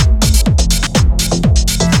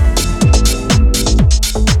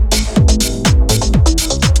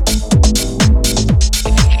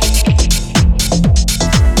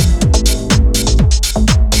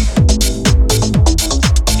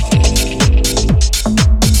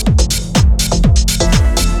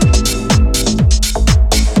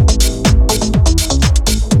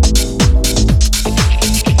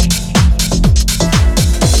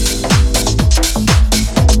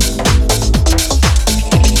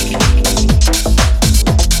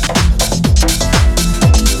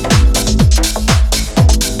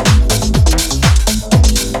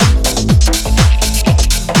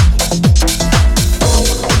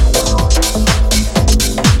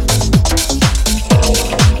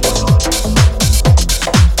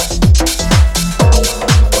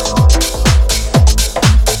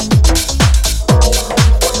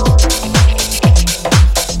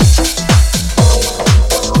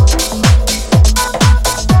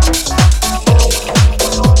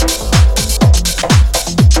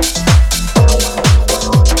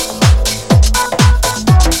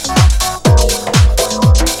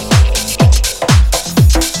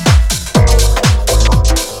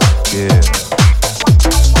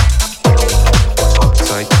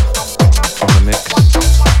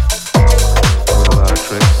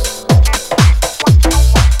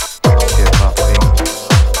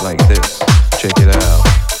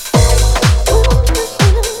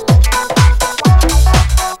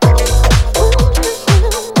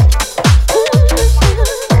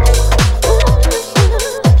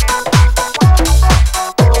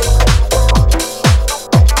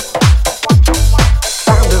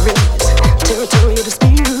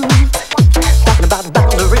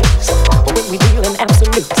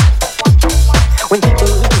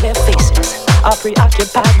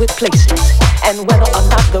 preoccupied with places and whether or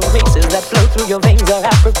not the races that flow through your veins are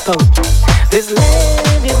apropos. This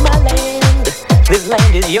land is my land, this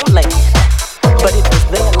land is your land, but it was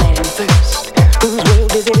their land first. Whose world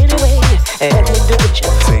is it anyway? Ethnic division,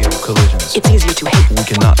 fatal collisions. It's easier to hate. We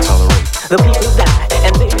cannot tolerate. The people die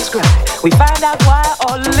and babies cry. We find out why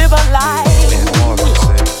or live a lie. And Marvin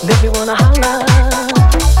said, make me wanna holler,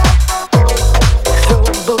 throw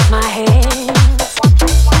up both my hands.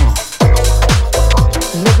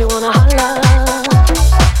 Make me wanna holler,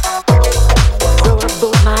 throw up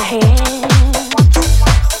both my hands.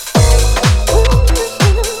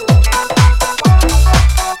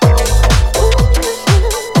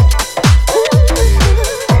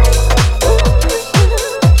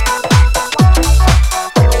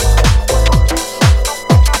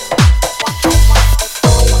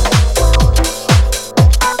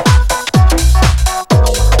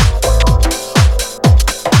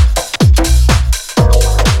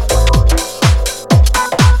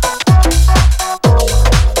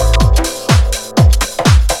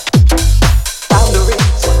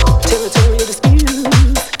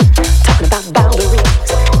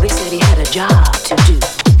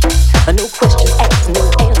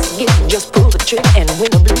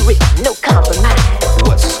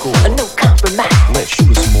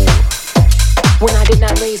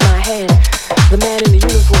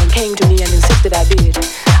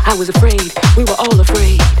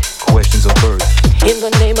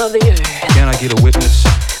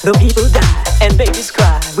 The people die and babies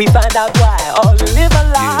cry. We find out why or live a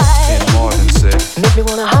lie. Yeah, and Marvin said, make me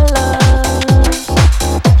wanna holler,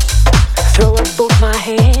 throw up both my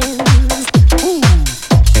hands. Ooh.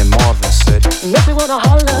 And Marvin said, make me wanna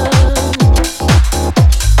holler,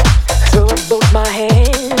 throw up both my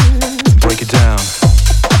hands. Break it down.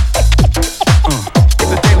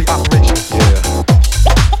 It's a daily operation. Yeah.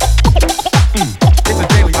 It's a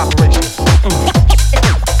daily operation.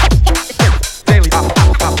 Daily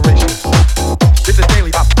operation. It's a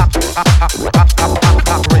daily operation.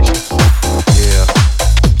 Yeah.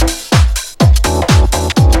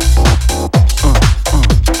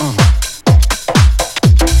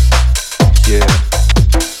 Yeah.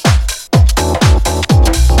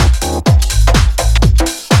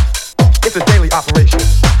 It's a daily operation.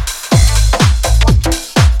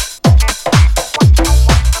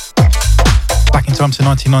 Back in time to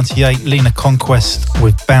 1998, Lena Conquest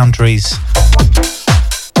with Boundaries.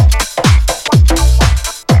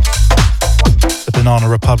 The Banana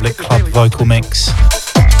Republic Club vocal mix.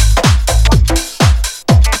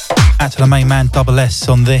 Out to the main man Double S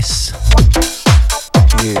on this.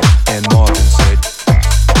 Yeah, and Marvin said,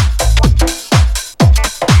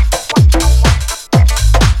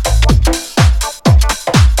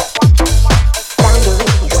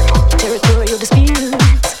 boundaries, territorial disputes.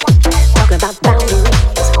 Talking about boundaries,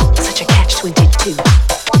 such a catch-22.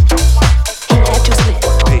 He had to split.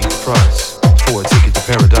 paid the price for a ticket to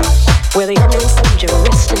paradise. Where the unknown soldier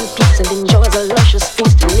rests in peace and enjoys a luscious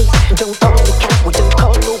feast and least. Don't call the coward, don't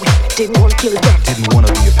call no weak. Didn't want to kill his dog. Didn't want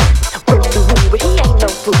to be a pimp. Broke the rule, but he ain't no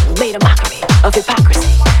fool. Made a mockery of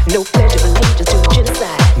hypocrisy. No pledge of allegiance to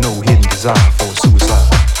genocide. No hidden desire for suicide.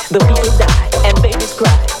 The people die and babies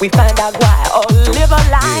cry. We find out why or live a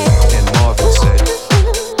lie. Yeah, and Marvin said,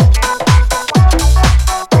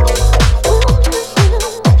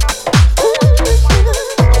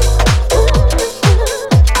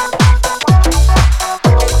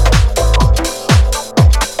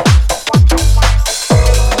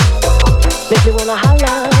 make me wanna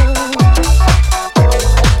holler,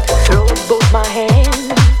 throw up both my hands.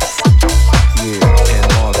 yeah, and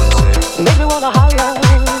Marvin said, Make me wanna holler,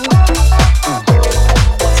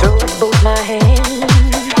 throw up both my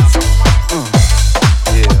hands.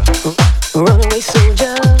 yeah, Runaway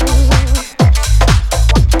soldier,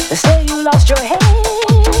 they say you lost your head.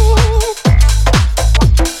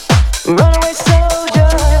 Runaway soldier,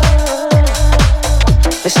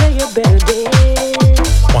 they say you're better dead.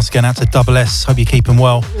 Once again out to Double S, hope you're keeping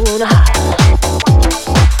well. Wanna holler,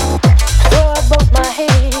 throw up both my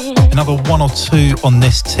hands. Another one or two on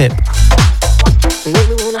this tip. Make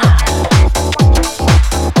me wanna holler,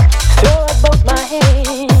 throw up both my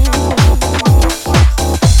hands.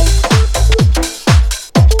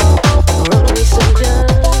 Runaway soldier,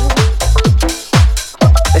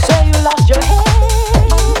 they say you lost your head.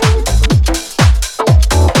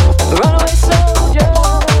 Runaway soldier,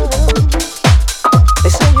 they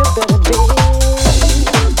say you're better dead.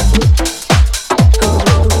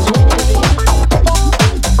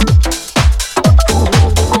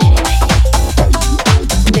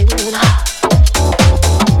 Make me wanna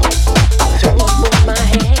throw up both my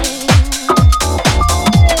hands.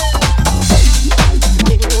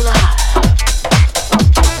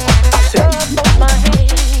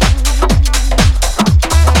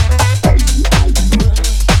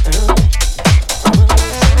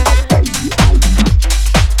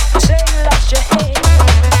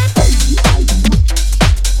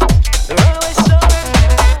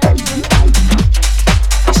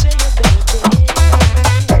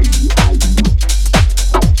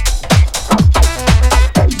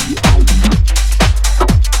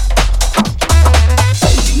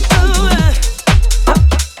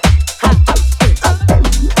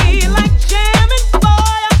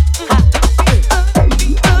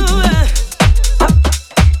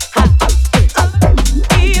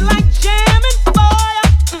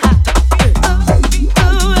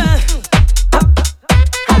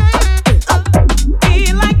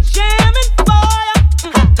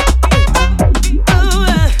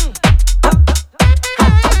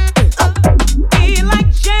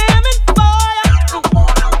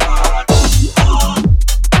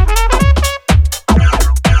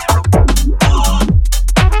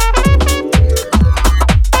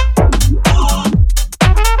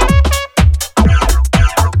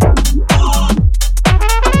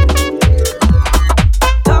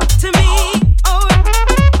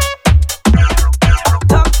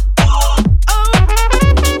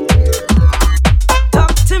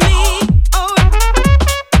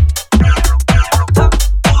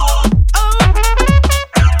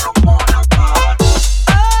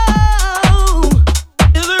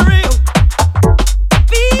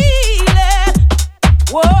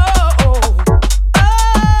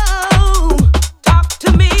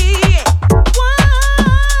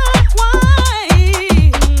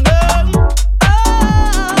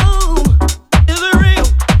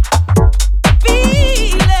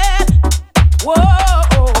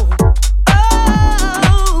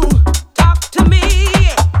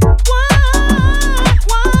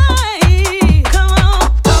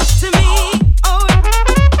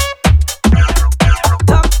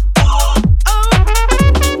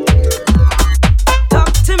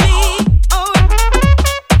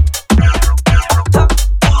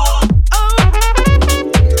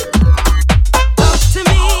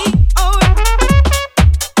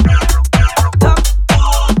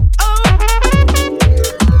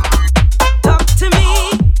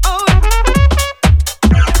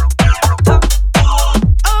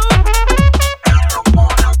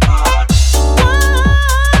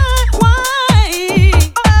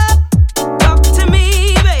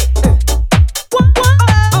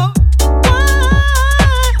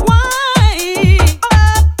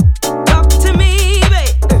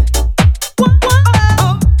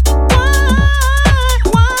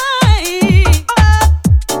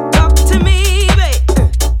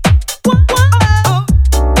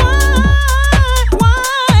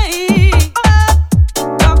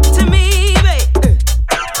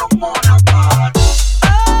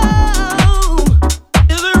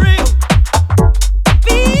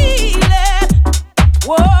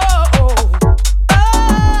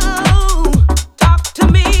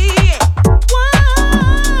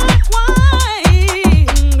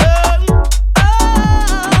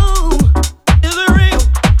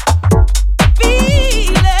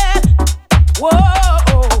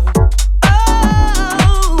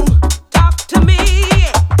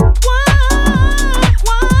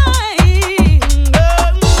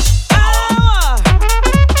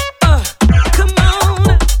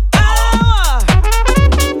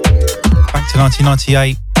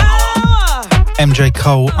 1998. MJ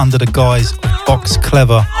Cole under the guise of Box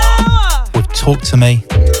Clever with Talk to Me.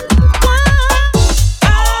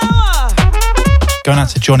 Going out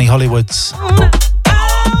to Johnny Hollywoods.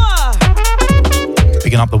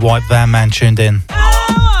 Picking up the White Van Man tuned in.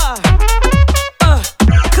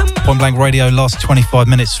 Point Blank Radio, last 25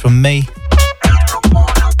 minutes from me.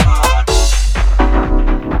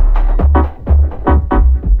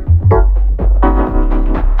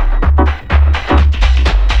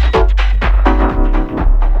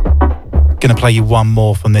 Gonna play you one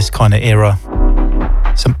more from this kind of era.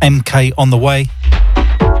 Some MK on the way.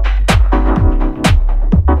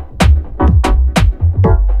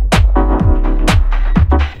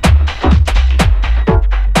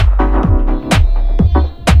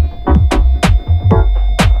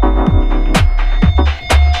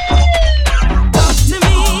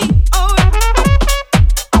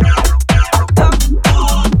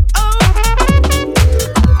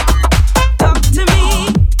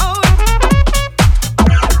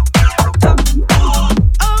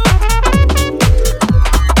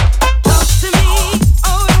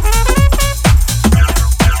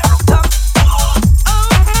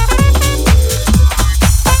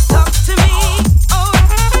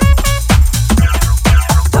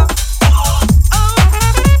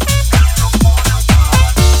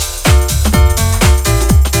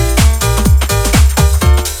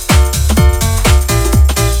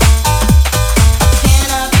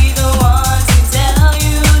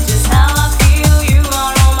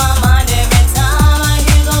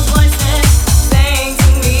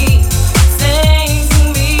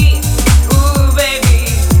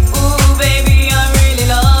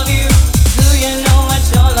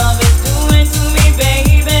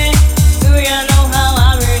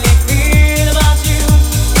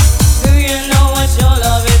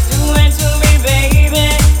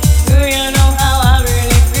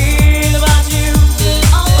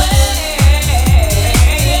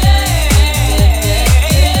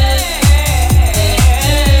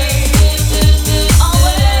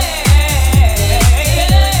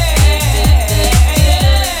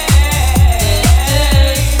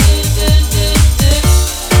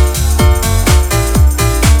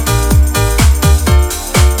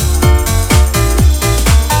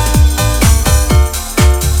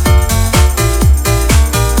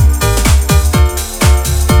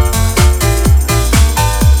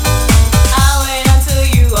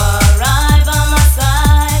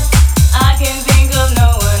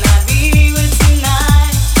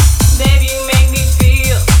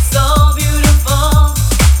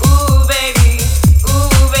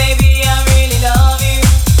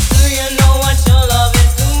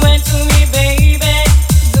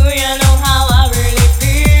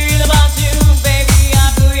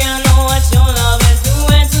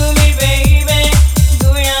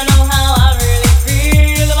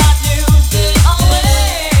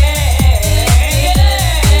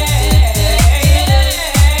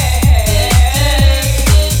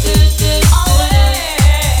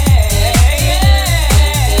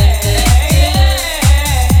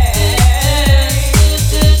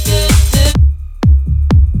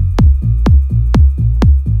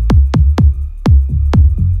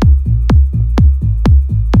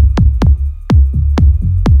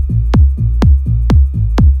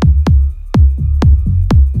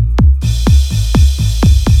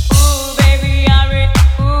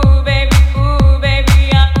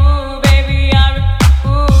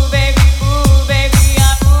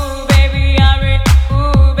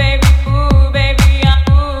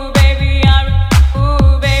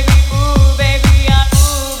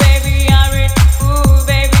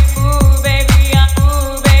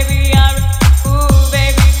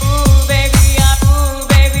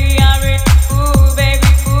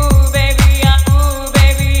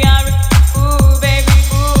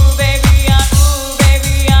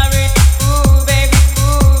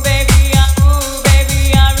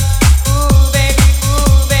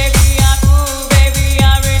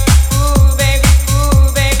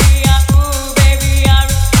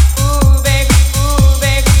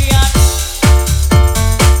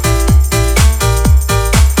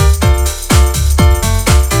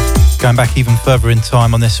 Going back even further in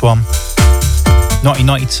time on this one.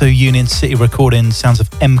 1992 Union City recording, sounds of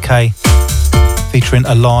MK featuring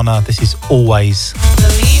Alana. This is Always.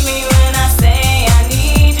 Believe me when I say I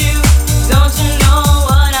need you. Don't you know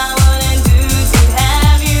what I wouldn't do to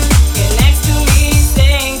have you? You're next to me,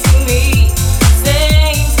 staying to me,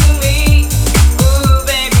 staying to me. Ooh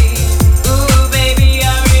baby, I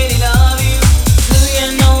really love you. Do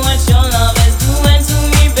you know what your love is doing to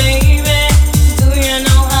me, baby? Do you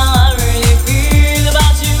know how I really feel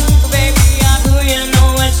about you, baby? Do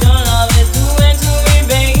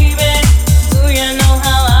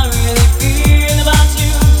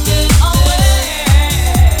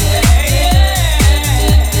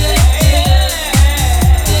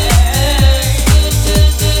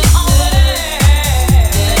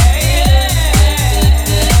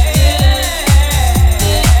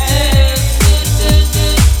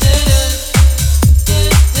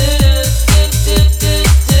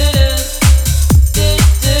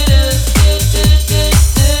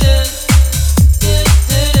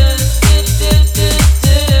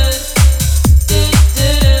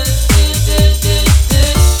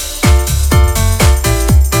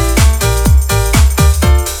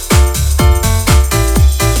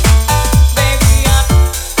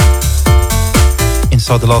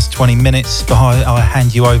inside the last 20 minutes. But I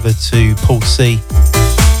hand you over to Paul C.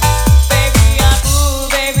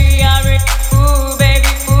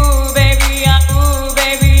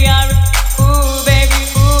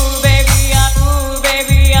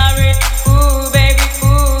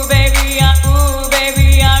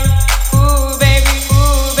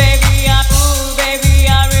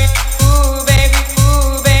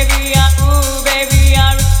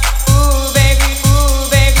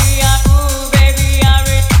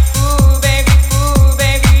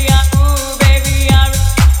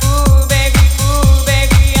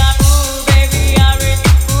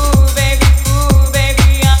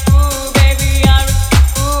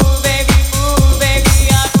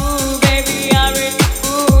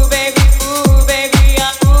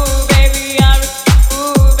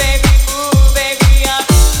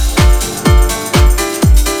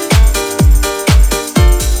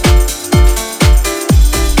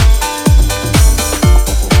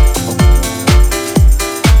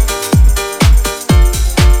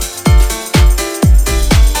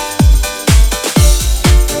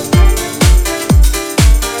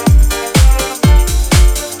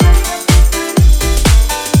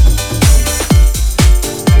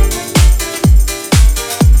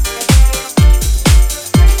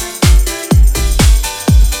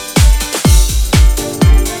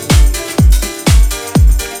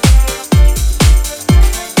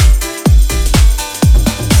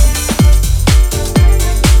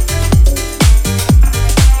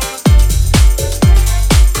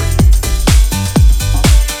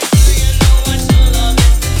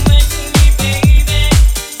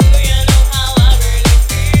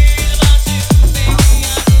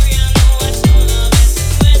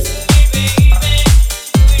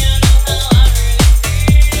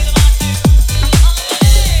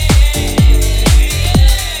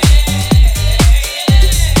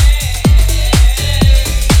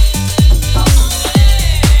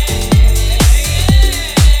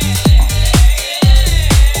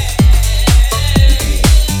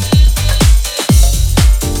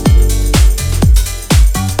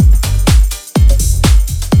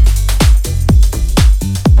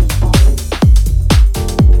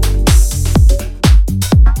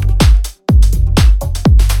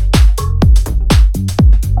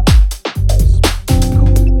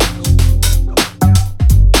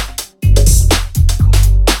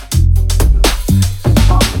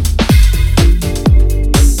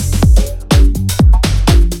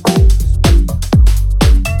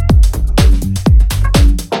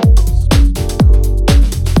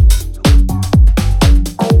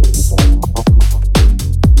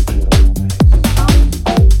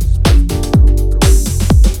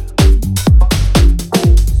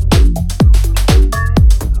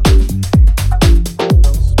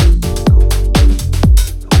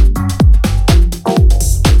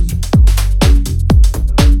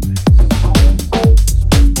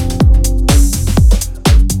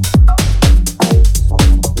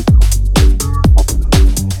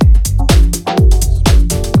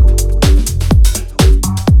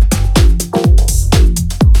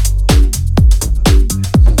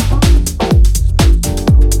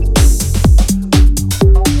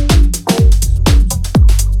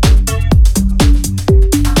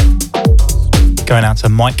 Going out to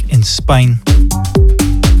Mike in Spain.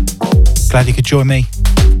 Glad you could join me.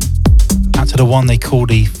 Out to the one they call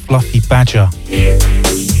the Fluffy Badger.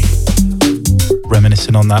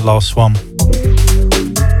 Reminiscing on that last one.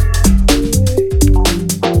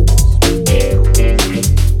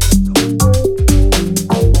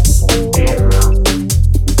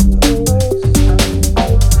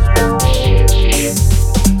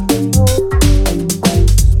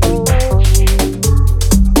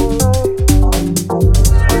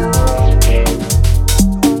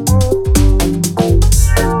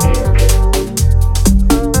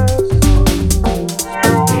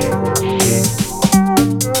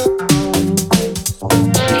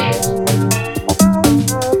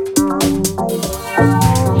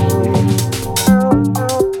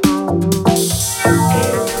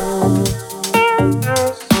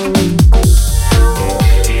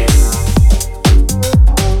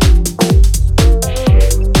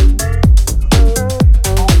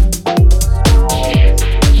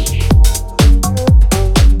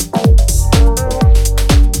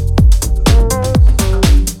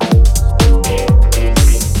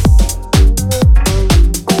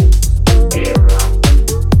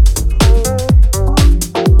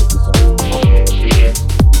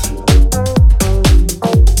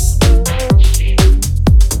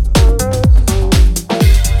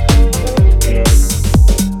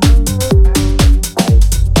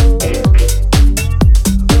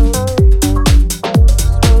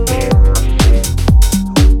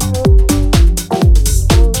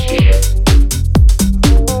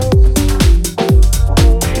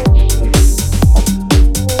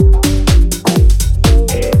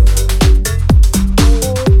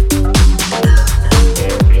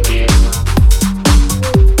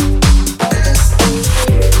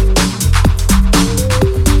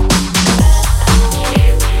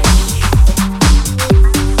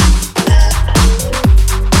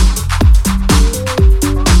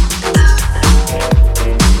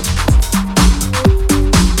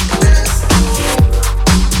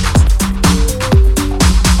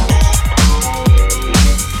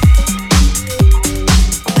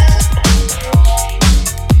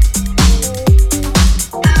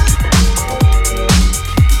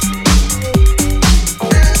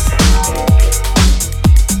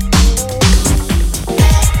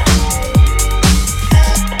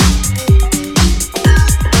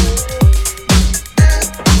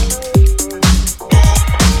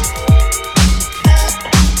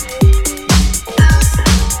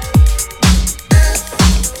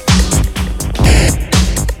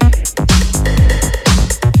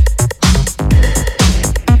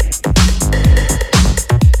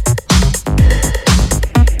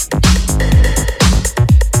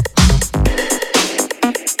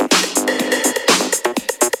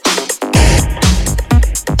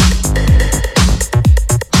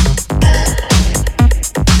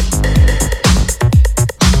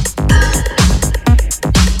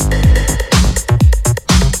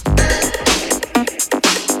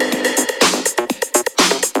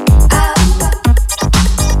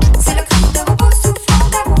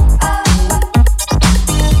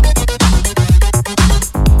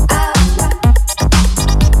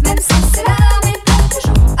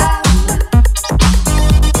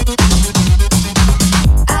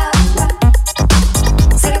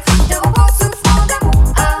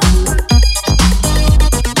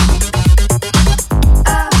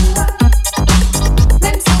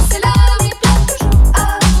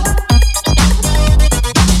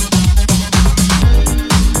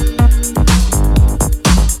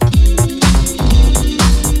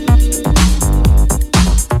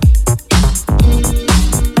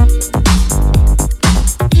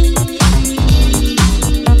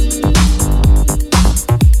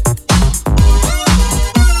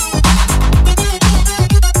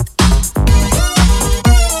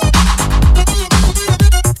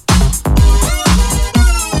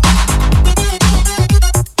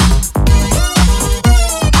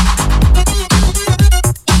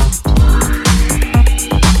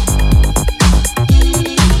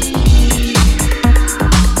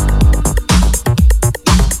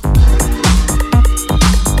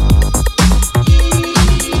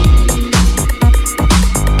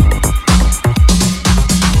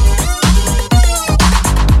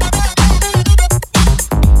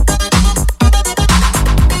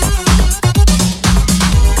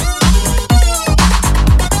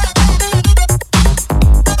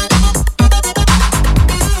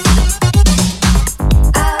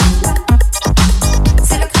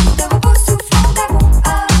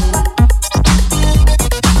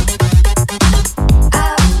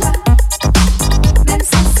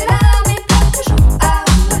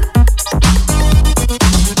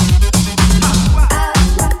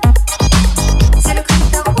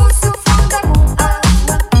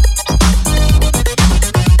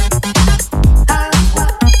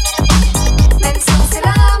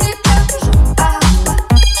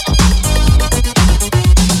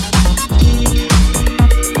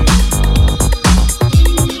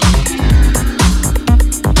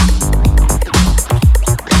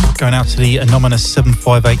 out to the anonymous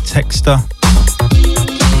 758 texter.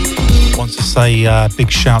 Want to say big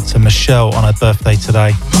shout to Michelle on her birthday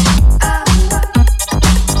today.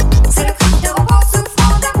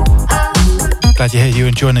 Glad you're here, you're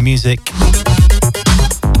enjoying the music.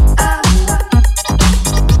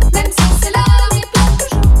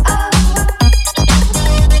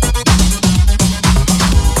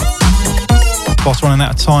 Boss running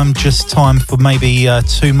out of time, just time for maybe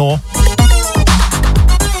 2 more.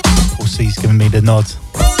 We'll see, he's giving me the nod.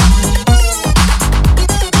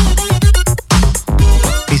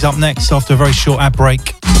 He's up next after a very short ad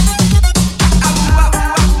break.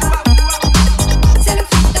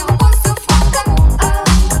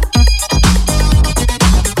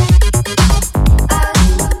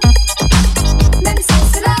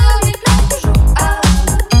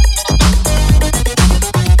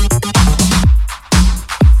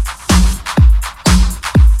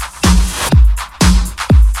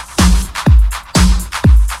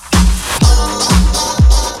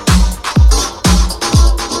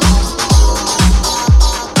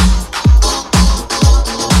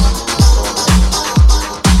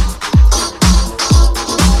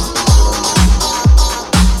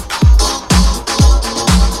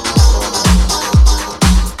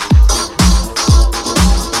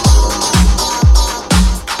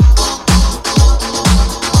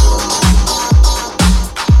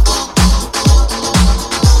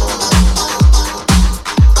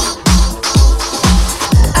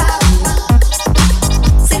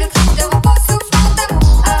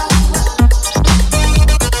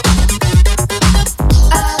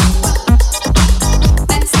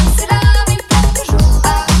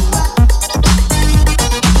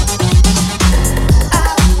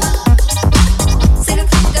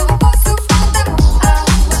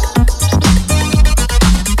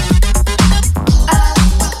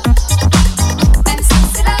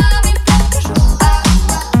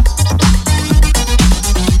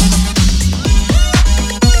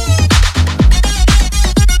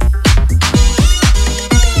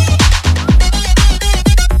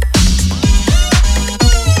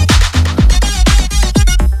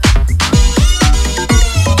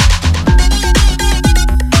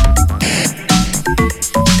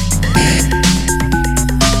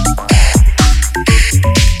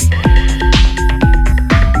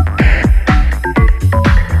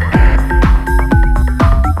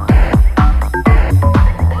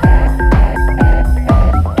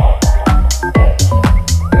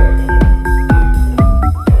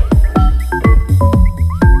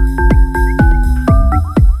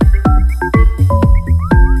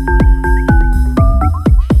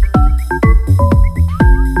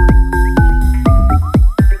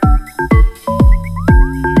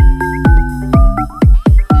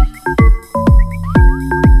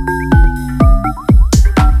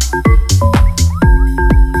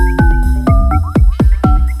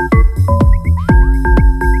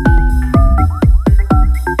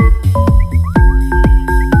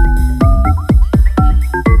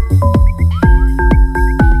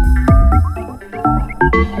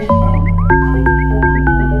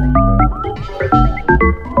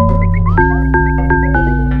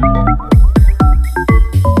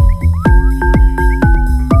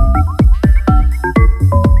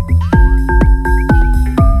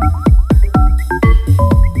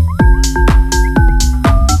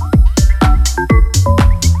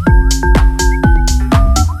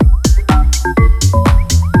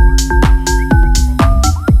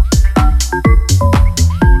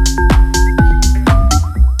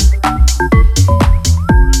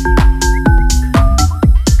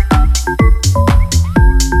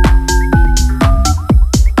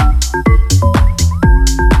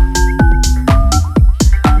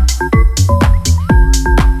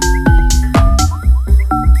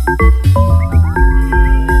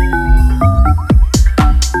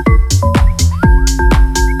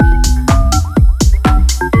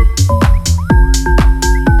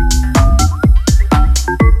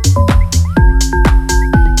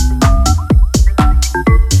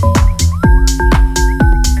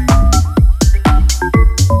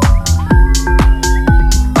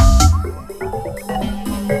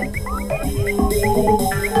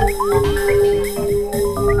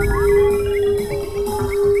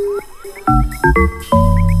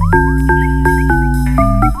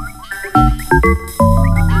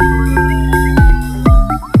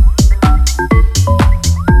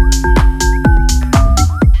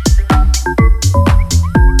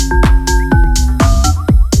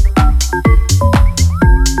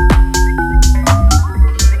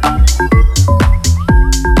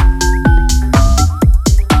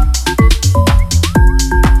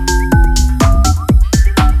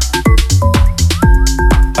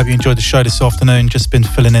 show this afternoon, just been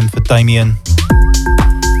filling in for Damien.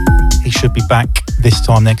 He should be back this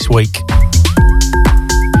time next week.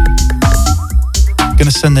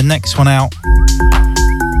 Gonna send the next one out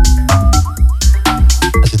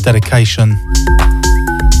as a dedication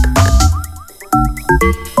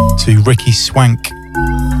to Ricky Swank,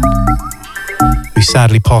 who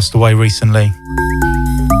sadly passed away recently.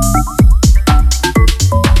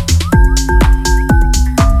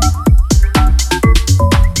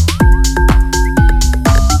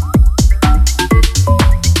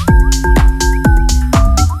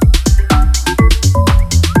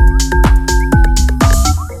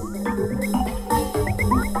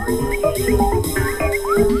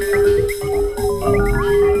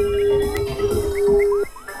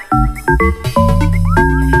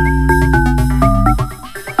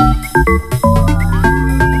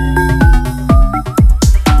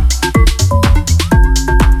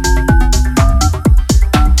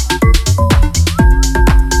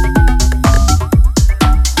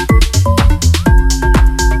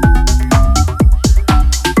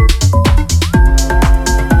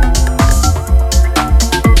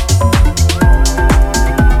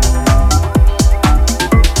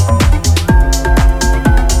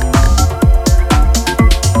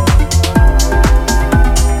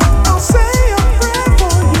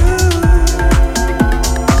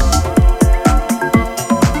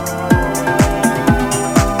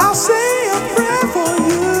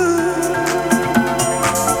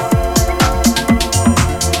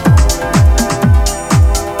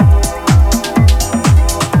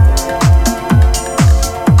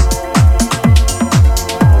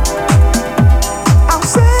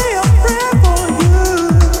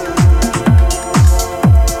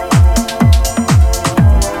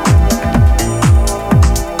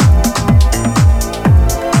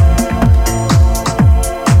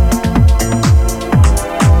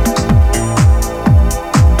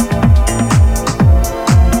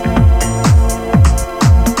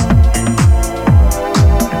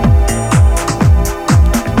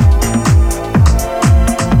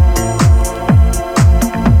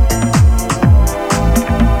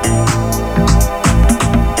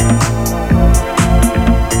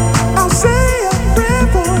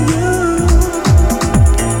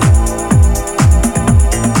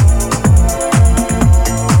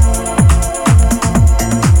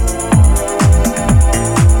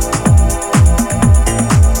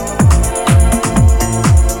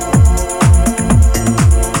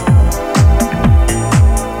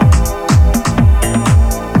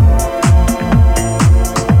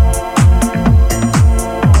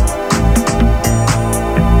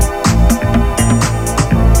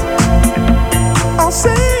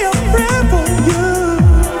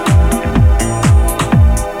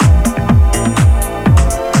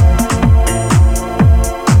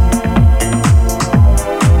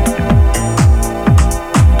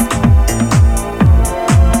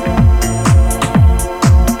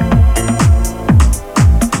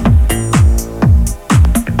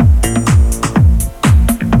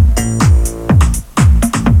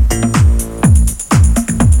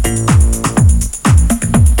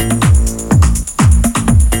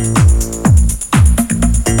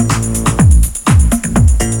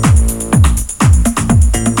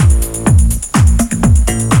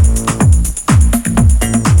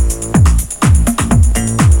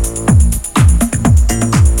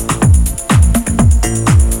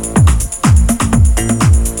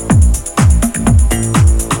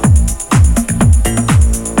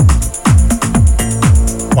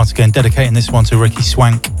 Dedicating this one to Ricky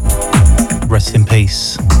Swank. Rest in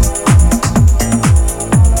peace.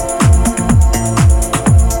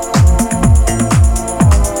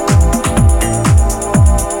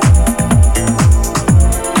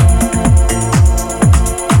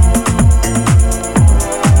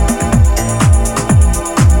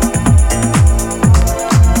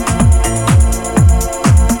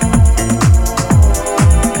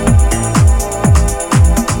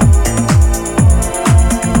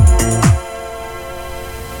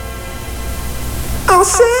 I'll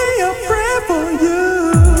say a prayer for you.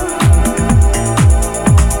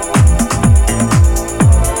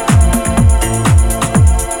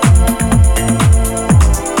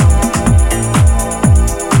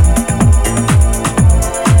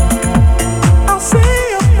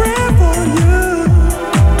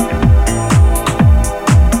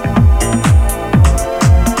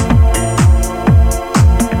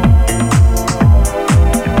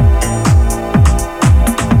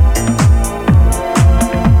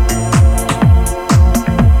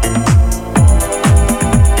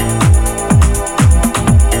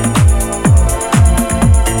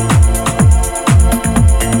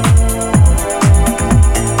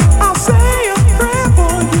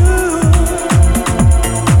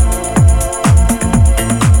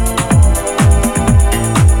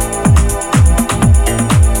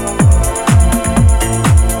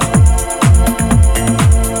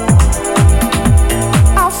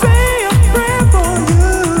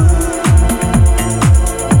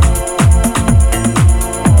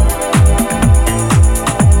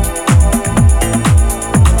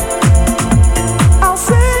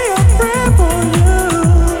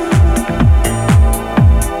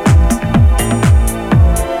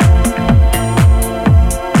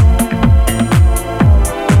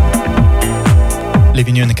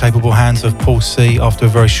 capable hands of Paul C after a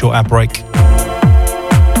very short ad break.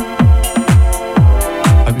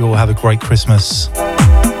 Hope you all have a great Christmas. Don't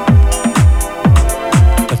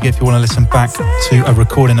forget, if you want to listen back to a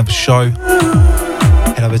recording of the show,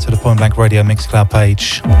 head over to the Point Blank Radio Mixcloud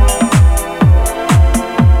page.